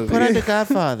Nolan movie. Put on The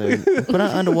Godfather. Put on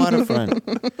Under Waterfront.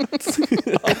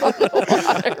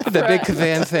 The big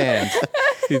Cavan fans.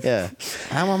 Yeah.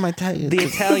 I want my tiger. The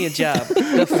Italian Job,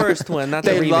 the first one, not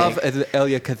the They remake. love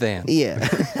Elia Cavan. Yeah.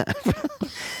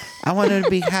 I want her to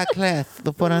be high class.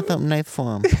 They'll put on something nice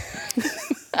for him.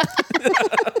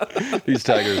 These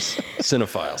tigers,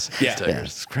 cinephiles. Yeah. These Yeah, tigers.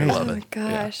 it's crazy. Oh my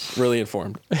gosh. Really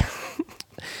informed.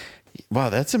 Wow,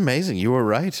 that's amazing. You were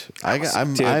right.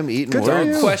 I'm eating Don't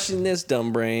words. question this,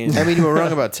 dumb brain. I mean, you were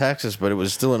wrong about Texas, but it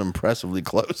was still an impressively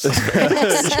close.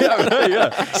 Yeah.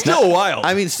 Still wild.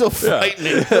 I mean, still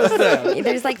frightening.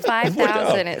 There's like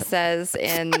 5,000 it says,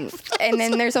 and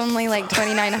then there's only like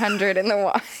 2,900 in the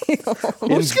wild.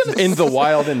 in the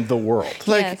wild in the world.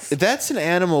 Like, Yes. that's an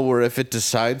animal where if it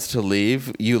decides to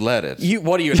leave, you let it.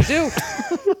 What are you gonna do?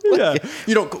 Yeah.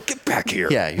 You don't go, get back here.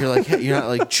 Yeah, you're not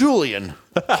like, Julian.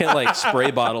 Can't like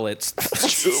spray bottle it.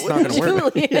 It's not gonna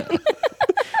work.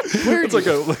 It's like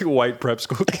a white prep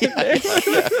school kid.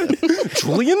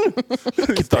 Julian?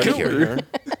 Get back here.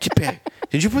 Get back.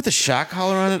 Did you put the shock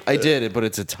collar on it? I did it, but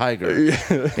it's a tiger.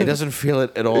 It doesn't feel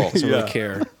it at all. So we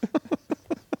care.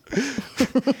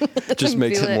 Just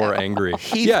makes feel it it more out. angry.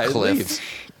 Yeah, it Heathcliff. leaves.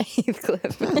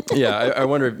 Heathcliff. Yeah, I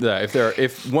wonder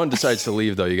if one decides to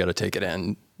leave though, you got to take it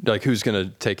in. Like, who's gonna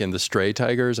take in the stray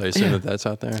tigers? I assume that's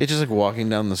out there. It's just like walking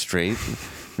down the street.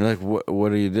 You're like, what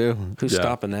do you do? Who's Yeah.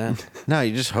 stopping that? No,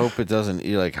 you just hope it doesn't.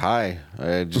 You're like, hi.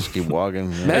 I just keep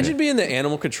walking. Imagine being the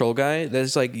animal control guy.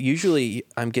 That's like usually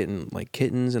I'm getting like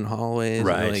kittens in hallways,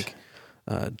 Right. and like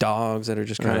dogs that are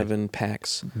just kind of in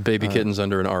packs. Baby kittens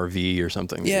under an RV or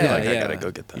something. Yeah, You're like, yeah. I gotta go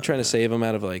get that. You're trying to save them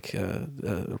out of like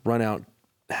a run out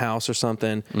house or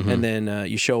something, and then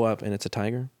you show up and it's a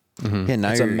tiger. Yeah, now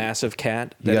It's a you're, massive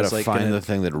cat. you that gotta is, like, find gonna- the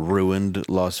thing that ruined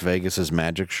Las Vegas's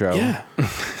magic show. Yeah,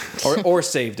 or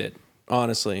saved it.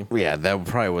 Honestly, Yeah, that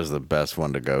probably was the best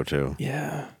one to go to.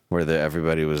 yeah. Where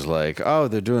everybody was like, oh,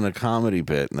 they're doing a comedy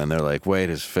bit. And then they're like, wait,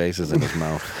 his face is in his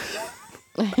mouth.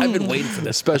 I've been waiting for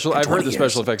this. Special. I've heard 20 the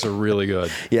special effects are really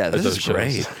good. Yeah, at this those is shows.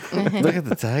 great. Look at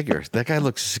the tiger. That guy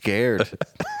looks scared.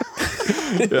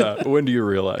 Yeah. When do you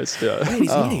realize? Yeah. Wait,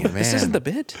 he's eating it. This man. isn't the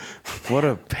bit. What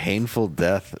a painful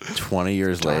death 20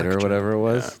 years later or whatever it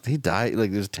was. He died,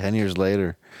 like, it was 10 years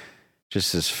later.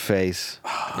 Just his face.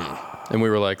 And we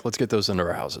were like, let's get those into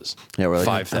our houses. Yeah, we're like,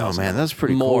 5,000. oh, man, that's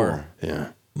pretty More. Yeah.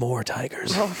 More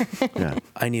tigers. cool. Yeah.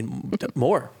 I need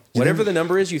more. Whatever the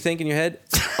number is you think in your head,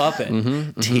 up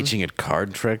it. Teaching it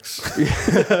card tricks.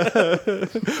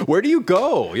 Where do you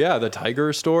go? Yeah, the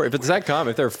tiger store. If it's that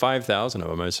common, if there are 5,000 of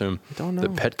them, I assume. don't know. The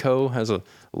Petco has a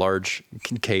large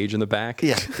cage in the back.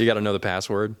 Yeah. You got to know the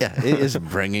password. Yeah, it is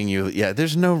bringing you. Yeah,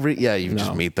 there's no. You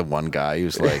just meet the one guy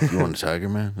who's like, "You want a tiger,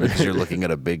 man?" Because you're looking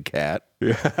at a big cat.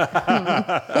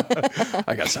 I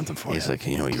got something for He's you. like,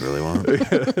 you know what you really want?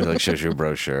 He like shows you a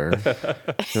brochure.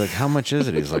 You're like, how much is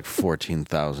it? He's like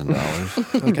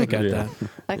 $14,000. Like, I got that.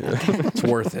 Like that. It's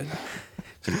worth it.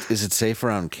 Is it safe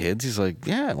around kids? He's like,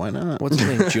 yeah, why not? What's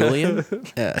his name? Julian?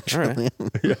 Yeah, All right.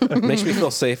 Makes me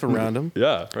feel safe around him.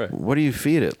 Yeah, right. What do you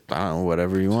feed it? I don't know,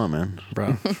 whatever you want, man.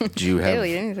 Bro. Do you have They'll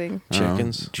eat anything. I don't know,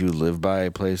 Chickens. do you live by a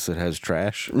place that has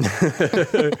trash? You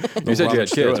said you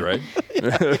had kids, right?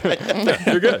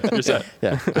 You're good. You're set.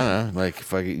 Yeah, I don't know. Like,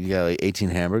 you got like 18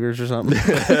 hamburgers or something?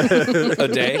 A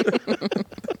day?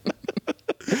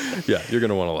 Yeah, you're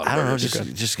gonna want a lot. Of I don't know.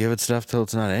 burgers. Just give it stuff till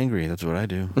it's not angry. That's what I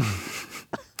do.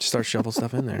 Start shovel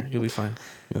stuff in there. You'll be fine.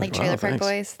 Like Wow, Trailer Park thanks.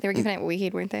 Boys. They were giving it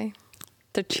weed, weren't they?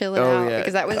 To chill it Oh, out. yeah.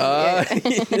 Because that was...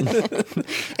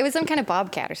 it was some kind of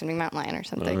bobcat or something, mountain lion or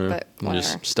something. But You whatever.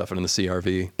 just stuff it in the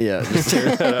CRV. Yeah. Just,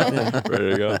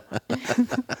 Ready to go.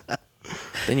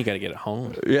 Then you got to get it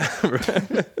home. Yeah.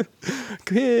 Right.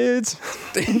 Kids.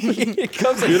 It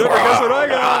comes You never guess what I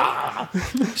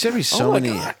got. should be so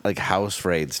many like house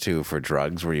raids too for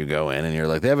drugs where you go in and you're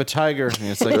like, they have a tiger. And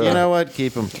it's like, you know what?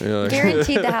 Keep him.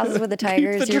 Guaranteed the houses with the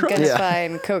tigers, you're going to Yeah.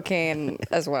 find cocaine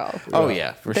as well. Oh,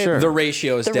 yeah, for sure. The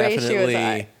ratio is The definitely ratio is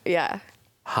high. Yeah,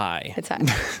 high. it's high.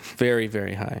 Very,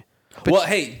 very high. Well,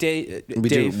 hey, Dave.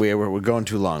 We're going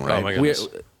too long, right? Oh, my goodness.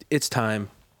 It's time.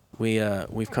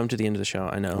 We've come to the end of the show.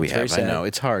 I know. We It's very have. I sad. know.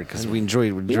 It's hard because we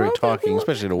enjoy talking,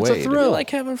 especially to It's a Wade. thrill. We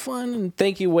like having fun. And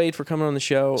thank you, Wade, for coming on the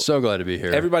show. So glad to be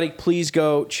here. Everybody, please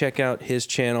go check out his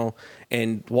channel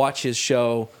and watch his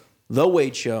show, The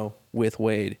Wade Show with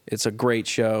Wade. It's a great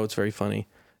show. It's very funny,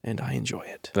 and I enjoy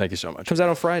it. Thank you so much. Comes out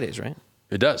on Fridays, right?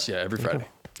 It does, yeah, every Friday.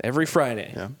 Every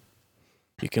Friday. Yeah.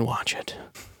 You can watch it.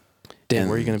 Dan,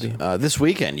 where are you going to be? This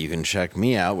weekend, you can check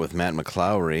me out with Matt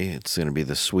McClowry. It's going to be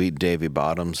the Sweet Davy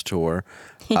Bottoms tour.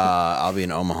 I'll be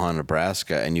in Omaha,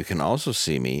 Nebraska, and you can also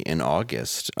see me in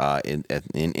August in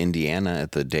Indiana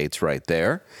at the dates right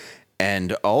there.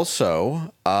 And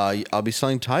also, I'll be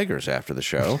selling tigers after the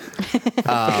show.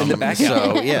 In the back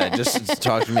So, yeah, just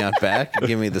talk to me out back.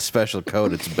 Give me the special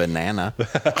code. It's banana.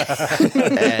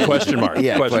 And- Question mark.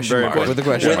 Yeah, Question, question very mark. important. With the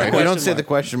question With mark. the If you don't question say mark. the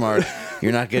question mark,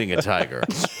 you're not getting a tiger.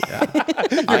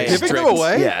 You're giving them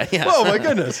away? Yeah, yeah. Oh, my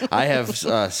goodness. I have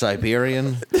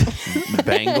Siberian,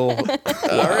 Bengal.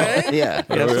 All right. Yeah.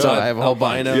 So I have a whole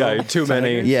bunch. Albino. Yeah, too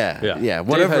many. Yeah.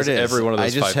 Whatever Dave has it is. every one of I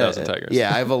those just 5,000 tigers.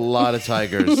 Yeah, I have a lot of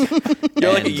tigers.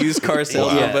 You're like a used car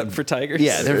salesman, Yeah. but for tigers.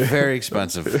 Yeah, they're very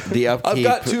expensive. The upkeep. I've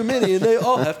got too many, and they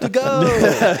all have to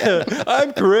go.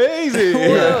 I'm crazy.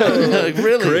 Like,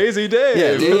 really? Crazy Dave.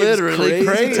 Yeah, literally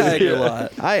crazy. tiger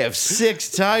lot. I have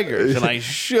 6 tigers, and I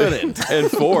shouldn't. And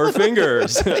 4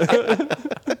 fingers.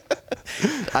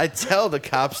 I tell the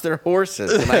cops they're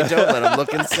horses, and I don't let them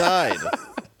look inside.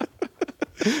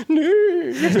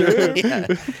 Yeah.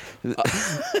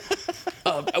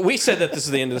 We said that this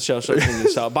is the end of the show, so I can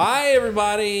this out. Bye,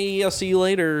 everybody. I'll see you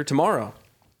later tomorrow.